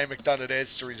he's a Ryan McDonough this,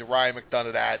 or he's a Ryan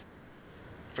McDonough that.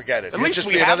 Forget it. It'll just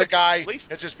be another guy.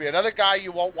 It'll just be another guy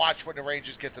you won't watch when the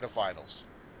Rangers get to the finals.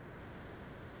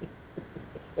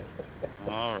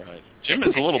 All right. Jim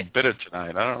is a little bitter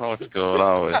tonight. I don't know what's going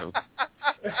on with him.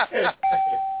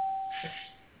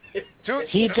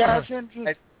 He doesn't.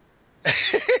 Here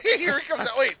he comes.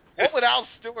 Wait, what would Al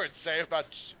Stewart say about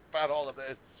all of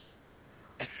this?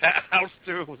 Al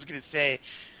Stewart was going to say,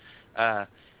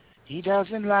 he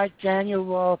doesn't like Daniel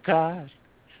Walcott.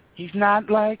 He's not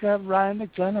like a Ryan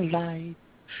McDonough Light.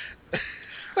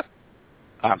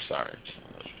 I'm sorry.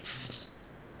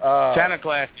 Santa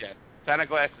Claus, yeah. Santa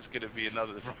Claus is going to be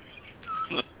another.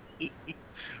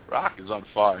 Rock is on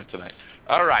fire tonight.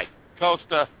 All right,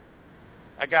 Costa,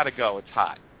 I got to go. It's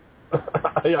hot.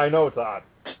 I know it's hot.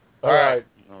 All right.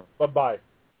 Bye-bye.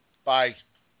 Bye.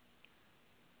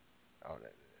 Oh,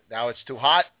 now it's too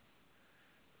hot.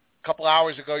 A couple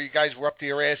hours ago, you guys were up to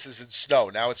your asses in snow.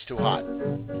 Now it's too hot.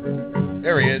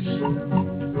 There he is.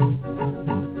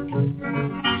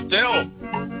 Still.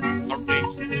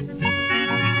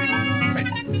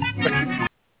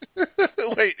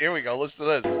 Wait, here we go. Listen to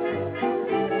this.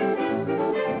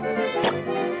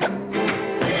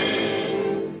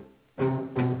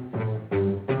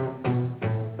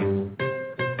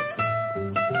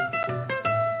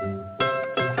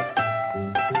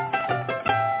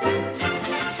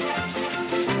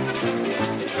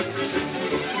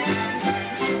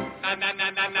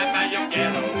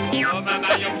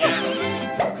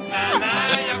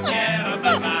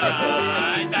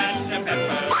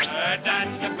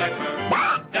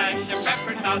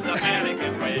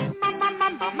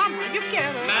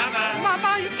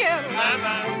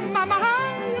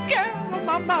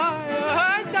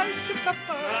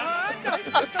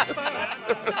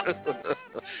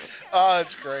 Oh,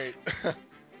 it's great.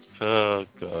 Oh,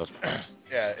 God.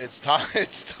 Yeah, it's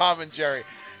Tom and Jerry.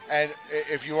 And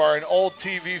if you are an old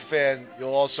TV fan,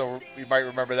 you might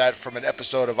remember that from an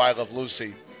episode of I Love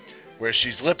Lucy, where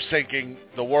she's lip-syncing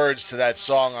the words to that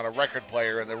song on a record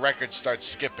player, and the record starts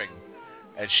skipping,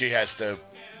 and she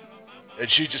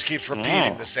just keeps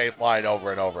repeating the same line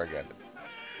over and over again.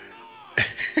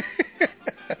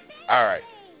 All right.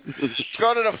 Let's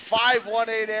go to the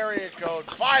 518 area code.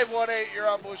 518, you're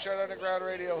on Blueshirt Underground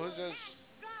Radio. Who's this?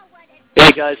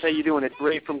 Hey, guys. How you doing? It's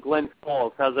Ray from Glen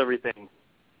Falls. How's everything?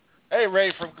 Hey,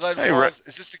 Ray from Glen Falls.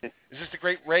 Is this the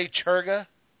great Ray Churga?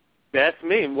 That's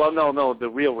me. Well, no, the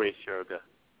real Ray Churga.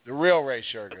 The real Ray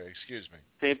Churga, excuse me.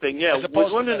 Same thing, yeah. As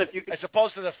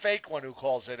opposed to the fake one who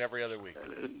calls in every other week.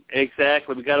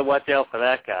 Exactly. We got to watch out for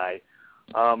that guy.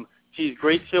 Geez,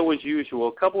 great show as usual.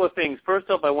 A couple of things. First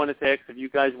off, I wanted to ask if you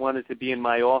guys wanted to be in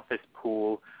my office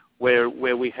pool where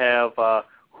we have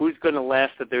who's going to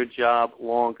last at their job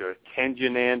longer, Ken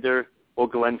Janander or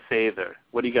Glenn Sather.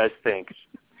 What do you guys think?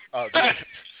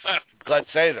 Glenn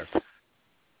Sather.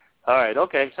 All right,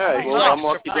 okay. All right, well, I'll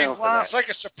mark you down for that. It's like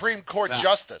a Supreme Court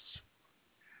justice.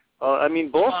 I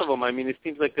mean, both of them. I mean, it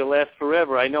seems like they last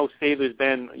forever. I know Sather's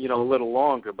been, a little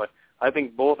longer, but I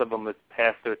think both of them have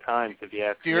passed their time, if you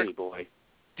ask me, boy.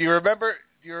 Do you remember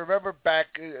back,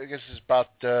 I guess it's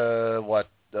about,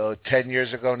 10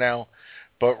 years ago now,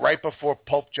 but right before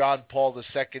Pope John Paul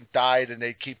II died, and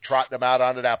they keep trotting him out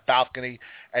onto that balcony,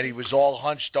 and he was all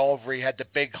hunched over. He had the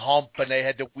big hump, and they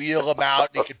had to wheel him out,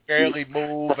 and he could barely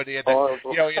move, and he had to,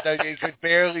 he could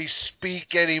barely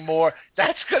speak anymore.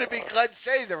 That's going to be Glenn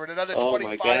Sather in another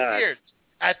 25 years.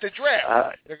 At the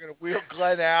draft, they're going to wheel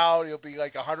Glenn out. He'll be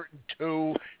like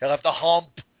 102. He'll have the hump.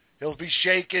 He'll be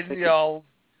shaking,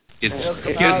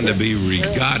 It's getting to be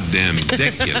goddamn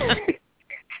ridiculous.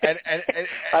 And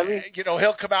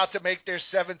he'll come out to make their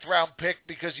 7th round pick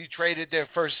because he traded their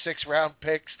first 6 round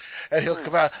picks, and he'll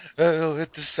come out with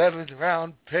the 7th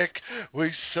round pick.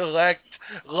 We select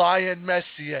Lionel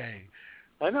Messier.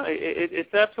 I know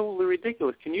it's absolutely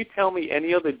ridiculous. Can you tell me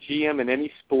any other GM in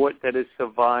any sport that has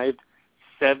survived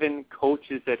 7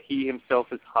 coaches that he himself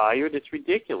has hired? It's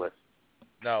ridiculous.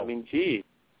 No, I mean, gee,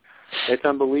 it's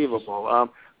unbelievable.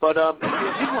 But I did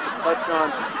want to touch on.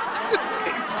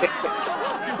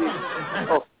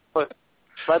 But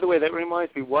by the way, that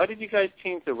reminds me. Why did you guys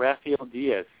change the Rafael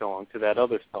Diaz song to that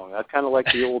other song? I kind of like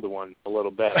the older one a little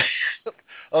better.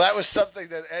 Well, that was something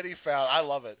that Eddie found. I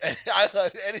love it. I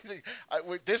love anything.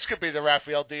 This could be the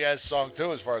Rafael Diaz song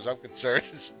too, as far as I'm concerned.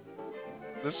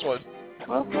 This one.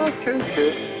 Well, true.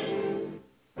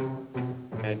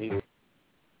 And you guys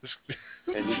just...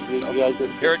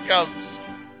 Here it comes.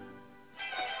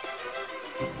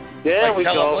 There we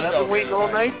go. I've been waiting all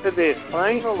night for this.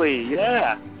 Finally,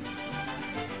 yeah.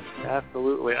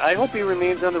 Absolutely. I hope he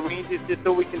remains on the Rangers just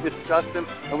so we can discuss him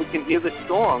and we can hear the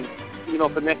song,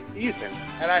 for next season.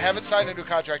 And I haven't signed a new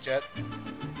contract yet.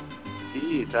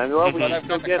 Jeez, I know we should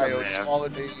still get him there.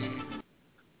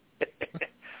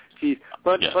 Jeez.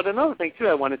 But another thing, too,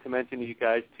 I wanted to mention to you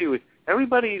guys, too, is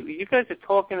you guys are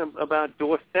talking about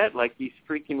Dorsett like he's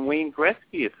freaking Wayne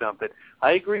Gretzky or something.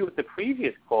 I agree with the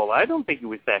previous call. I don't think he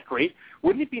was that great.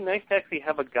 Wouldn't it be nice to actually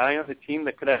have a guy on the team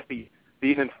that could actually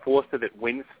be an enforcer that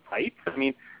wins fights? I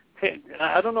mean,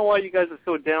 I don't know why you guys are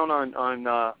so down on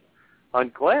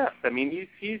Glass. I mean,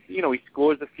 he's he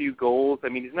scores a few goals. I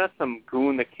mean, he's not some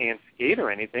goon that can't skate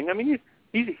or anything. I mean,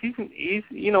 he's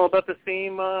about the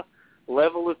same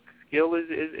level of skill as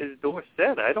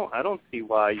Dorsett. I don't see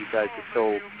why you guys are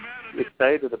so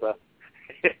excited about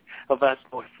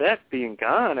Dorsett being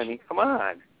gone. I mean, come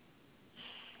on.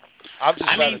 I'm just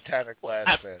not a Tanner Glass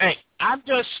fan. Hey,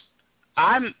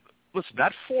 listen,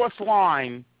 that 4th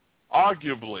line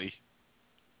arguably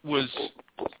was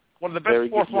one of the best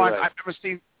 4th lines I've ever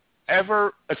seen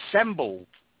ever assembled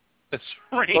as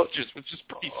Rangers, which is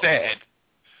pretty sad.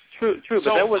 True,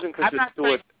 but that wasn't because of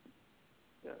Dorsett.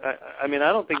 I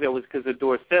don't think that was because of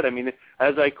Dorsett. I mean,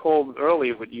 as I called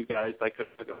earlier with you guys like a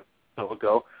so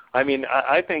ago, I mean,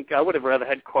 I think I would have rather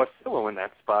had Corsillo in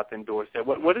that spot than Dorsett.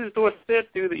 What does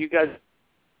Dorsett do that you guys,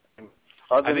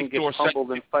 other than get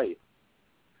humbled and fight?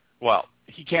 Well,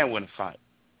 he can't win a fight,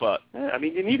 but I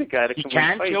mean, you need a guy that he can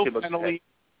can win kill penalty.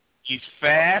 He's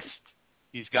fast.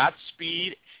 He's got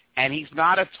speed, and he's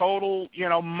not a total,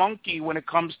 monkey when it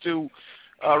comes to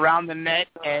around the net,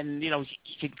 and he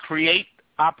can create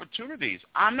opportunities.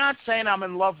 I'm not saying I'm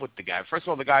in love with the guy. First of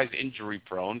all, the guy's injury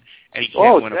prone, and he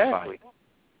can't win a fight.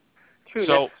 True.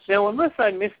 So, now, unless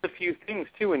I missed a few things,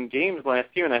 too, in games last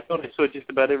year, and I thought I saw just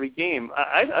about every game,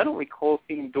 I don't recall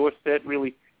seeing Dorsett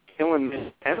really killing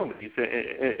his penalties.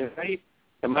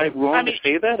 Am I wrong to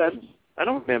say that? I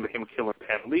don't remember him killing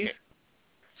penalties.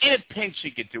 In a pinch,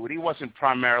 he could do it. He wasn't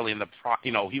primarily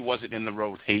he wasn't in the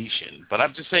rotation. But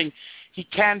I'm just saying he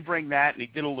can bring that, and he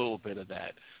did a little bit of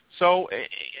that. So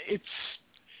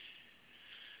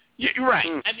you're right.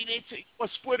 I mean, we're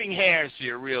splitting hairs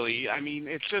here, really. I mean,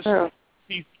 it's just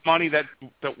money that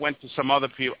went to some other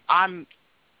people. I'm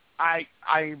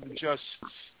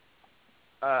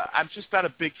just not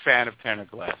a big fan of Tanner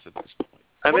Glass at this point.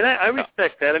 I mean, I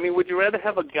respect that. I mean, would you rather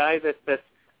have a guy that's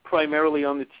primarily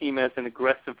on the team as an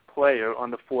aggressive player on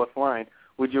the 4th line?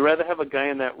 Would you rather have a guy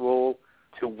in that role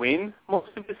to win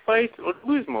most of his fights or to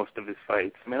lose most of his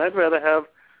fights? I mean, I'd rather have,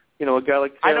 a guy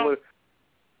like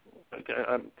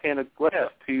Tanner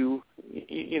Glass to,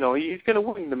 he's going to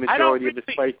win the majority of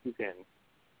his fights he's in.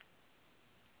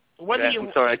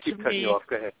 I'm sorry, I keep cutting you off.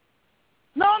 Go ahead.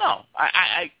 No.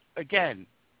 Again,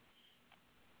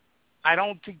 I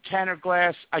don't think Tanner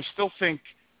Glass. I still think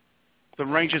the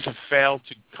Rangers have failed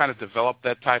to kind of develop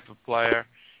that type of player.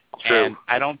 True. And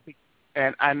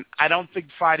I don't think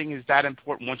fighting is that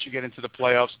important once you get into the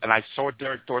playoffs. And I saw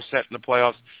Derek Dorsett in the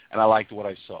playoffs, and I liked what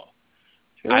I saw.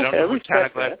 Sure, I don't know Tanner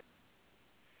Glass.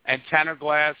 And Tanner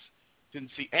Glass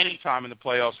didn't see any time in the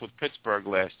playoffs with Pittsburgh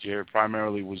last year.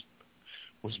 Primarily was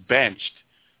benched.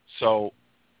 So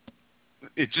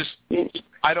it just,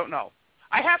 I don't know.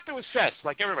 I have to assess,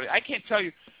 like everybody. I can't tell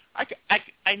you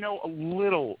I know a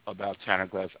little about Tanner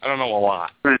Glass. I don't know a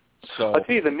lot. So I'll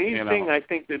tell you, the main thing I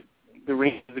think that the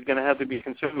Rangers are going to have to be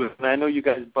concerned with, and I know you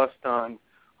guys bust on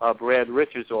Brad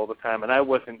Richards all the time, and I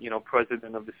wasn't,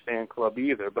 president of the fan club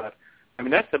either, but, I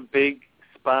mean, that's a big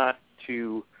spot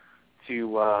to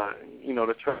try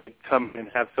to come and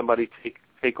have somebody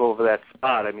take over that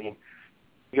spot. I mean,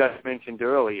 you guys mentioned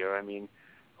earlier, I mean,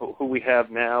 who we have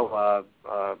now,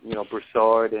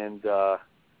 Broussard and,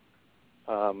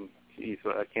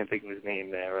 I can't think of his name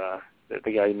there, the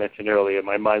guy you mentioned earlier.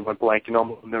 My mind went blank.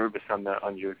 I'm nervous on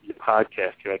your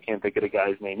podcast here. I can't think of the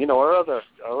guy's name. Our other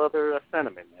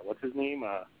centerman there. What's his name?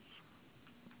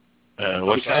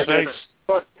 What's his name?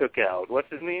 Took out. What's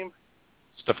his name?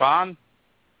 Stefan?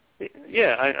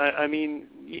 Yeah, I mean,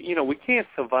 we can't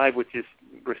survive with just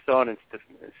Broussard and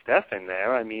Stefan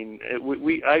there. I mean,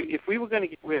 if we were going to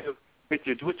get rid of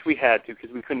Richards, which we had to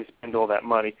because we couldn't spend all that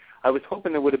money, I was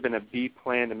hoping there would have been a B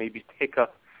plan to maybe pick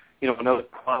up, another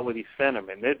quality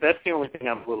centerman. That's the only thing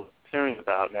I'm a little concerned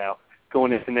about now.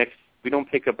 Going into next, we don't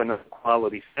pick up another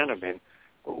quality centerman,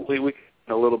 we get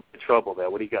in a little bit of trouble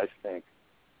there. What do you guys think?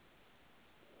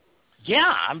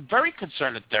 Yeah, I'm very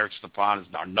concerned that Derek Stepan is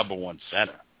our number one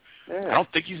center. Yeah. I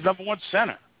don't think he's number one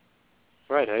center.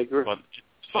 Right, I agree. But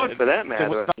for that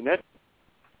matter,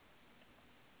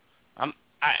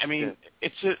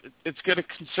 it's going to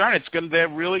concern. They're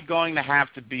really going to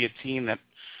have to be a team that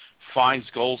finds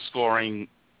goal scoring,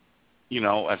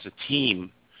 as a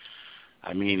team.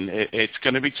 I mean, it's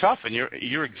going to be tough, and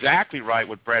you're exactly right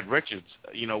with Brad Richards.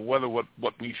 Whether what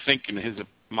we think in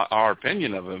our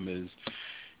opinion of him is,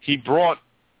 he brought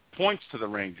points to the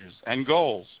Rangers and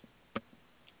goals,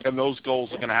 and those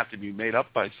goals are going to have to be made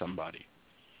up by somebody.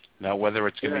 Now, whether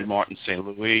it's going to be Martin St.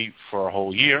 Louis for a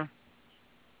whole year,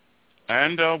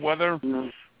 and whether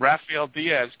Rafael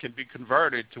Diaz can be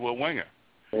converted to a winger.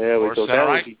 Yeah, or that center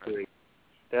would be great.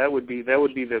 That would be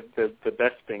the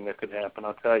best thing that could happen.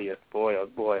 I'll tell you, boy, oh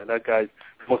boy, that guy's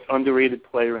the most underrated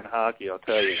player in hockey. I'll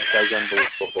tell you, that guy's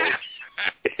unbelievable.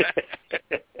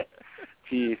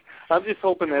 Jeez, I'm just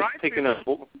hoping that picking up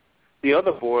the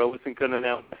other Boyle isn't going to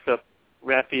now mess up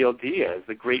Rafael Diaz,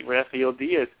 the great Rafael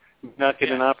Diaz, not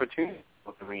get an opportunity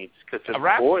with the Rangers because it's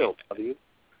Boyle.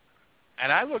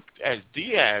 And I look at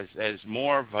Diaz as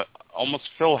more of a almost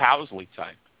Phil Housley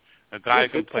type, a guy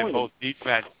who can play both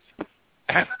defense.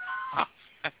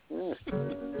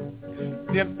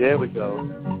 There we go.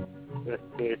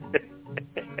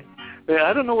 Man,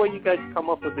 I don't know where you guys come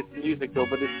up with this music though,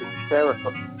 but it's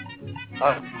hysterical.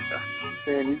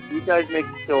 Man, you guys make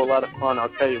the show a lot of fun. I'll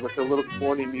tell you, with the little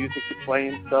corny music you play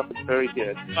and stuff, it's very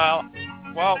good. Well,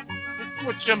 this is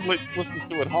what Jim listens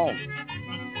to at home.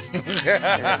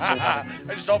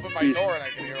 I just opened my door and I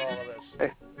can hear all of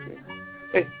this.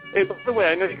 Hey, by the way,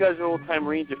 I know you guys are old-time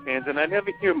Ranger fans, and I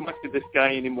never hear much of this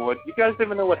guy anymore. You guys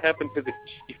ever know what happened to the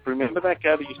Chief? Remember that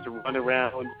guy that used to run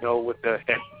around, with the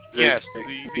head? Yes,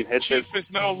 the Chief is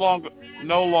no longer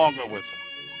with him.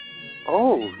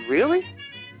 Oh, really?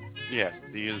 Yes,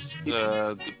 he is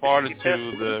departed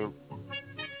to the.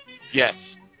 Yes.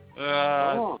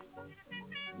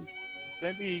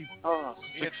 Maybe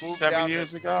 6, 7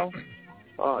 years ago.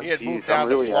 He had moved down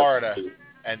to Florida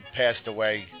and passed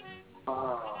away.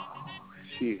 Oh,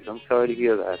 jeez, I'm sorry to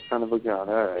hear that. Son of a gun.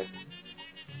 All right.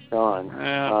 Gone.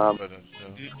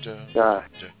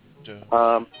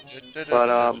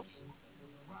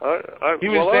 He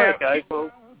was there. Guys.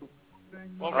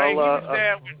 Well, Ray,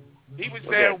 he was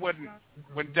there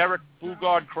when Derek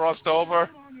Bugard crossed over.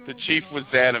 The Chief was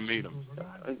there to meet him.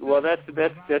 Well, that's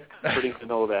comforting to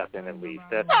know that then, at least.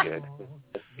 That's good.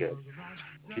 That's good.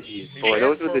 Jeez, boy,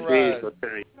 those were the days.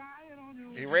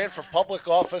 He ran for public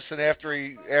office, and after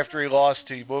he lost,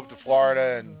 he moved to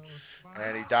Florida, and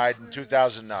he died in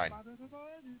 2009.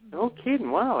 No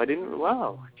kidding. Wow, I didn't.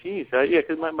 Wow, jeez. Yeah,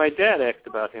 because my dad asked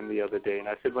about him the other day, and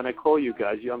I said, when I call you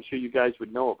guys, I'm sure you guys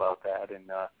would know about that. And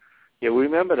yeah, we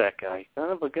remember that guy. Son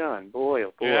of a gun, boy,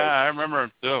 oh boy. Yeah, I remember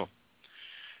him too.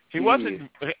 He wasn't.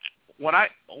 When I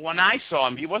saw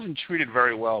him, he wasn't treated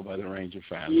very well by the Ranger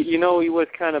fans. He was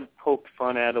kind of poked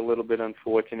fun at a little bit,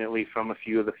 unfortunately, from a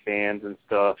few of the fans and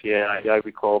stuff. Yeah, I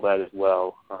recall that as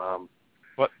well.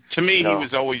 But to me, I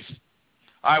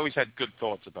always had good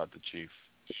thoughts about the Chief.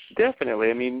 Definitely.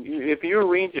 I mean, if you're a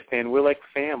Ranger fan, we're like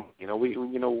family.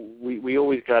 We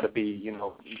always got to be,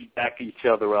 back each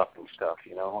other up and stuff.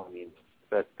 I mean,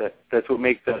 that's what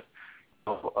makes us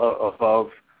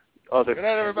above other. Good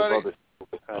night, everybody.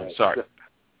 I'm sorry.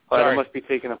 I must be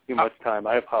taking up too much time.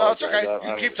 I apologize. No, it's okay.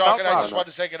 You keep talking. I just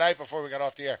wanted to say goodnight before we got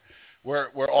off the air. We're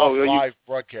off live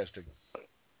broadcasting.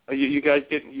 Are you guys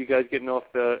getting off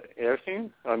the air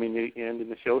scene? I mean, and in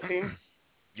the show scene?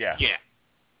 Yeah. Yeah.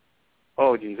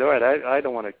 Oh, geez. All right. I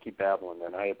don't want to keep babbling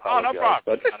then. I apologize. Oh, no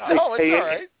problem. But, No, it's all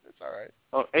right. It's all right.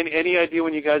 Oh, any idea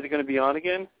when you guys are going to be on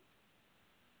again?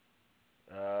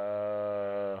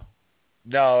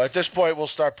 No, at this point we'll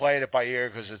start playing it by ear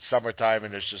because it's summertime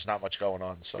and there's just not much going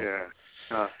on. So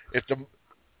yeah. If the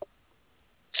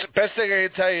best thing I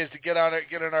can tell you is to get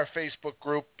in our Facebook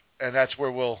group, and that's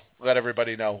where we'll let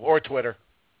everybody know, or Twitter.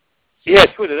 Yeah,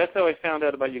 Twitter. That's how I found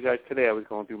out about you guys today. I was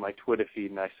going through my Twitter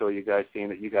feed, and I saw you guys saying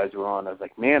that you guys were on. I was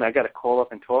like, man, I got to call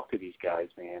up and talk to these guys,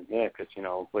 man. Yeah, because,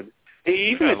 but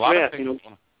even a lot draft, of things.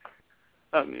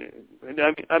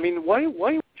 I mean, why are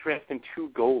we drafting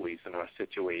two goalies in our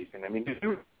situation? I mean, do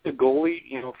you the goalie,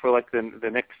 for like the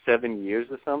next 7 years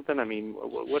or something? I mean,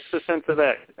 what's the sense of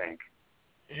that, you think?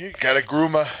 You got to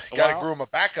groom a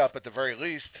backup at the very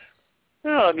least.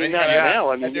 No, I mean, not now.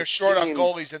 I mean, and they're short on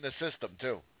goalies in the system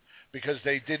too, because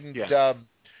they didn't. Yeah.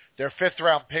 Their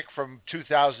 5th-round pick from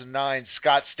 2009,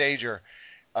 Scott Stager,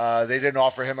 they didn't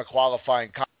offer him a qualifying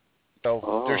contract,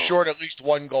 so they're short at least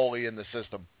one goalie in the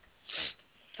system.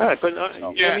 All right, but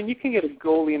I mean, you can get a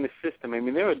goalie in the system. I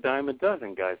mean, there are a dime a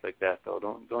dozen guys like that, though.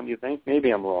 Don't you think? Maybe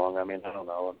I'm wrong. I mean, I don't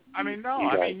know. I mean, no.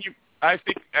 I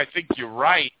think you're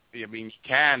right. I mean, you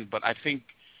can, but I think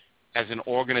as an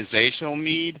organizational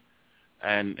need,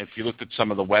 and if you looked at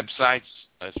some of the websites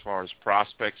as far as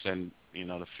prospects and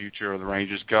the future of the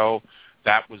Rangers go,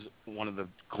 that was one of the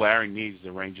glaring needs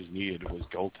the Rangers needed was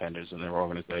goaltenders in their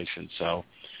organization. So,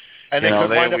 and they could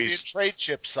wind up being trade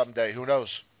chips someday. Who knows?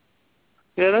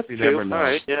 Yeah, that's you true. never know. All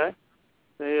right, yeah,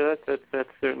 that's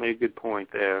certainly a good point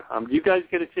there. Do you guys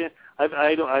get a chance?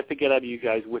 I have to get out of you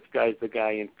guys which guy's the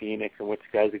guy in Phoenix and which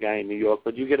guy's the guy in New York.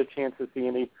 But do you get a chance to see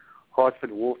any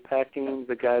Hartford Wolfpack teams?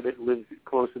 The guy that lives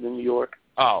closer to New York.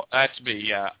 Oh, that's me.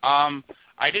 Yeah.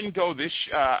 I didn't go this.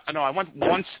 No, I went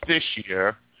once this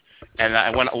year, and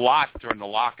I went a lot during the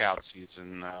lockout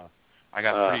season. I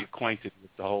got pretty acquainted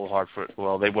with the whole Hartford.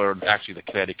 Well, they were actually the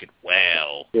Connecticut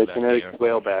Whale. Yeah, Connecticut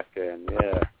Whale back then.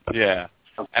 Yeah. Yeah.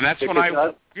 And that's when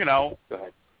Go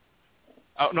ahead.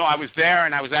 Oh, no, I was there,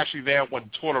 and I was actually there when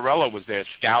Tortorella was there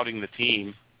scouting the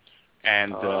team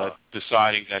and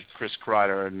deciding that Chris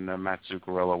Kreider and Matt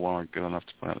Zuccarello weren't good enough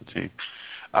to play on the team.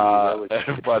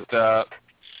 But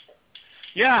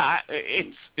yeah,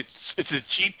 it's a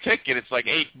cheap ticket. It's like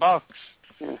 $8.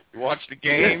 You watch the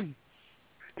game.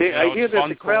 I hear that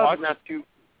the crowd's not too.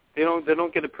 They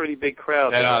don't get a pretty big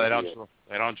crowd.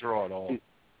 They don't draw at all.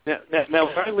 Now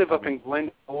where I live up in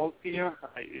Glen Falls here,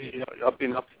 up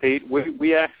in upstate,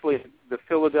 we actually the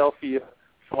Philadelphia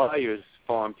Flyers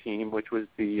farm team, which was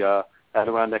the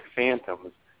Adirondack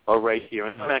Phantoms, are right here.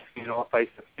 And I'm actually an off-ice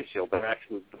official.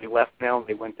 They left now and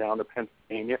they went down to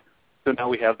Pennsylvania. So now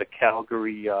we have the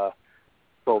Calgary, the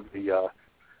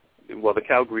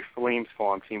Calgary Flames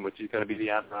farm team, which is going to be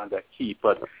the Adirondack Heat.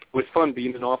 But it was fun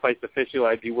being an off-ice official.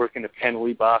 I'd be working the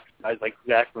penalty box. Guys like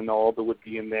Zach Rinaldo would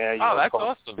be in there. That's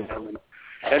awesome.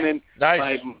 And then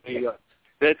nice.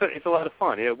 It's a lot of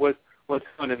fun. It was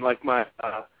fun. And like my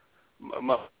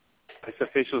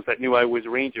officials that knew I was a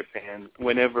Ranger fan,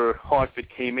 whenever Hartford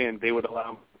came in, they would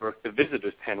allow me to work the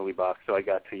visitors' penalty box. So I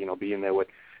got to be in there with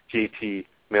JT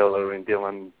Miller and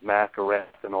Dylan Macaret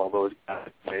and all those guys.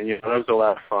 And, that was a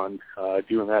lot of fun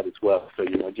doing that as well. So,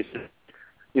 just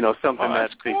something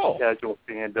that the casual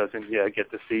fan doesn't get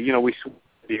to see. We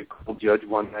be a cool judge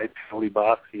one night, penalty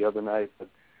box the other night. But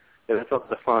that's a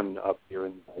lot of fun up here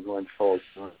in Glen Falls.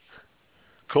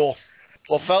 Cool.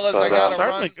 Well, fellas, I got to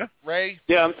run. Ray?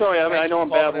 Yeah, I'm sorry. I know I'm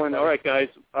babbling. All right, guys.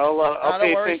 I'll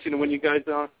pay attention when you guys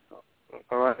are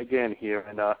on again here.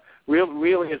 And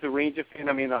really, as a Ranger fan,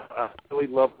 I really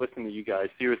love listening to you guys.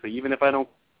 Seriously, even if I don't,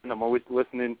 I'm always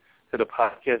listening to the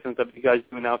podcast and stuff. You guys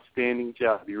do an outstanding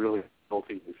job. You really help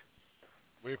us.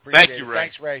 We appreciate it. Ray.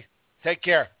 Thanks, Ray. Take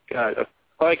care. All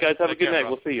right, guys. Have a good night.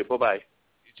 We'll see you. Bye-bye.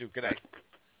 You too. Good night.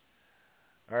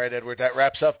 All right, Edward. That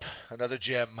wraps up another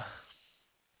gem.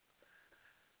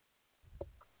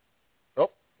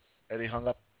 Oh, Eddie hung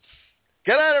up.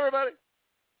 Good night, everybody.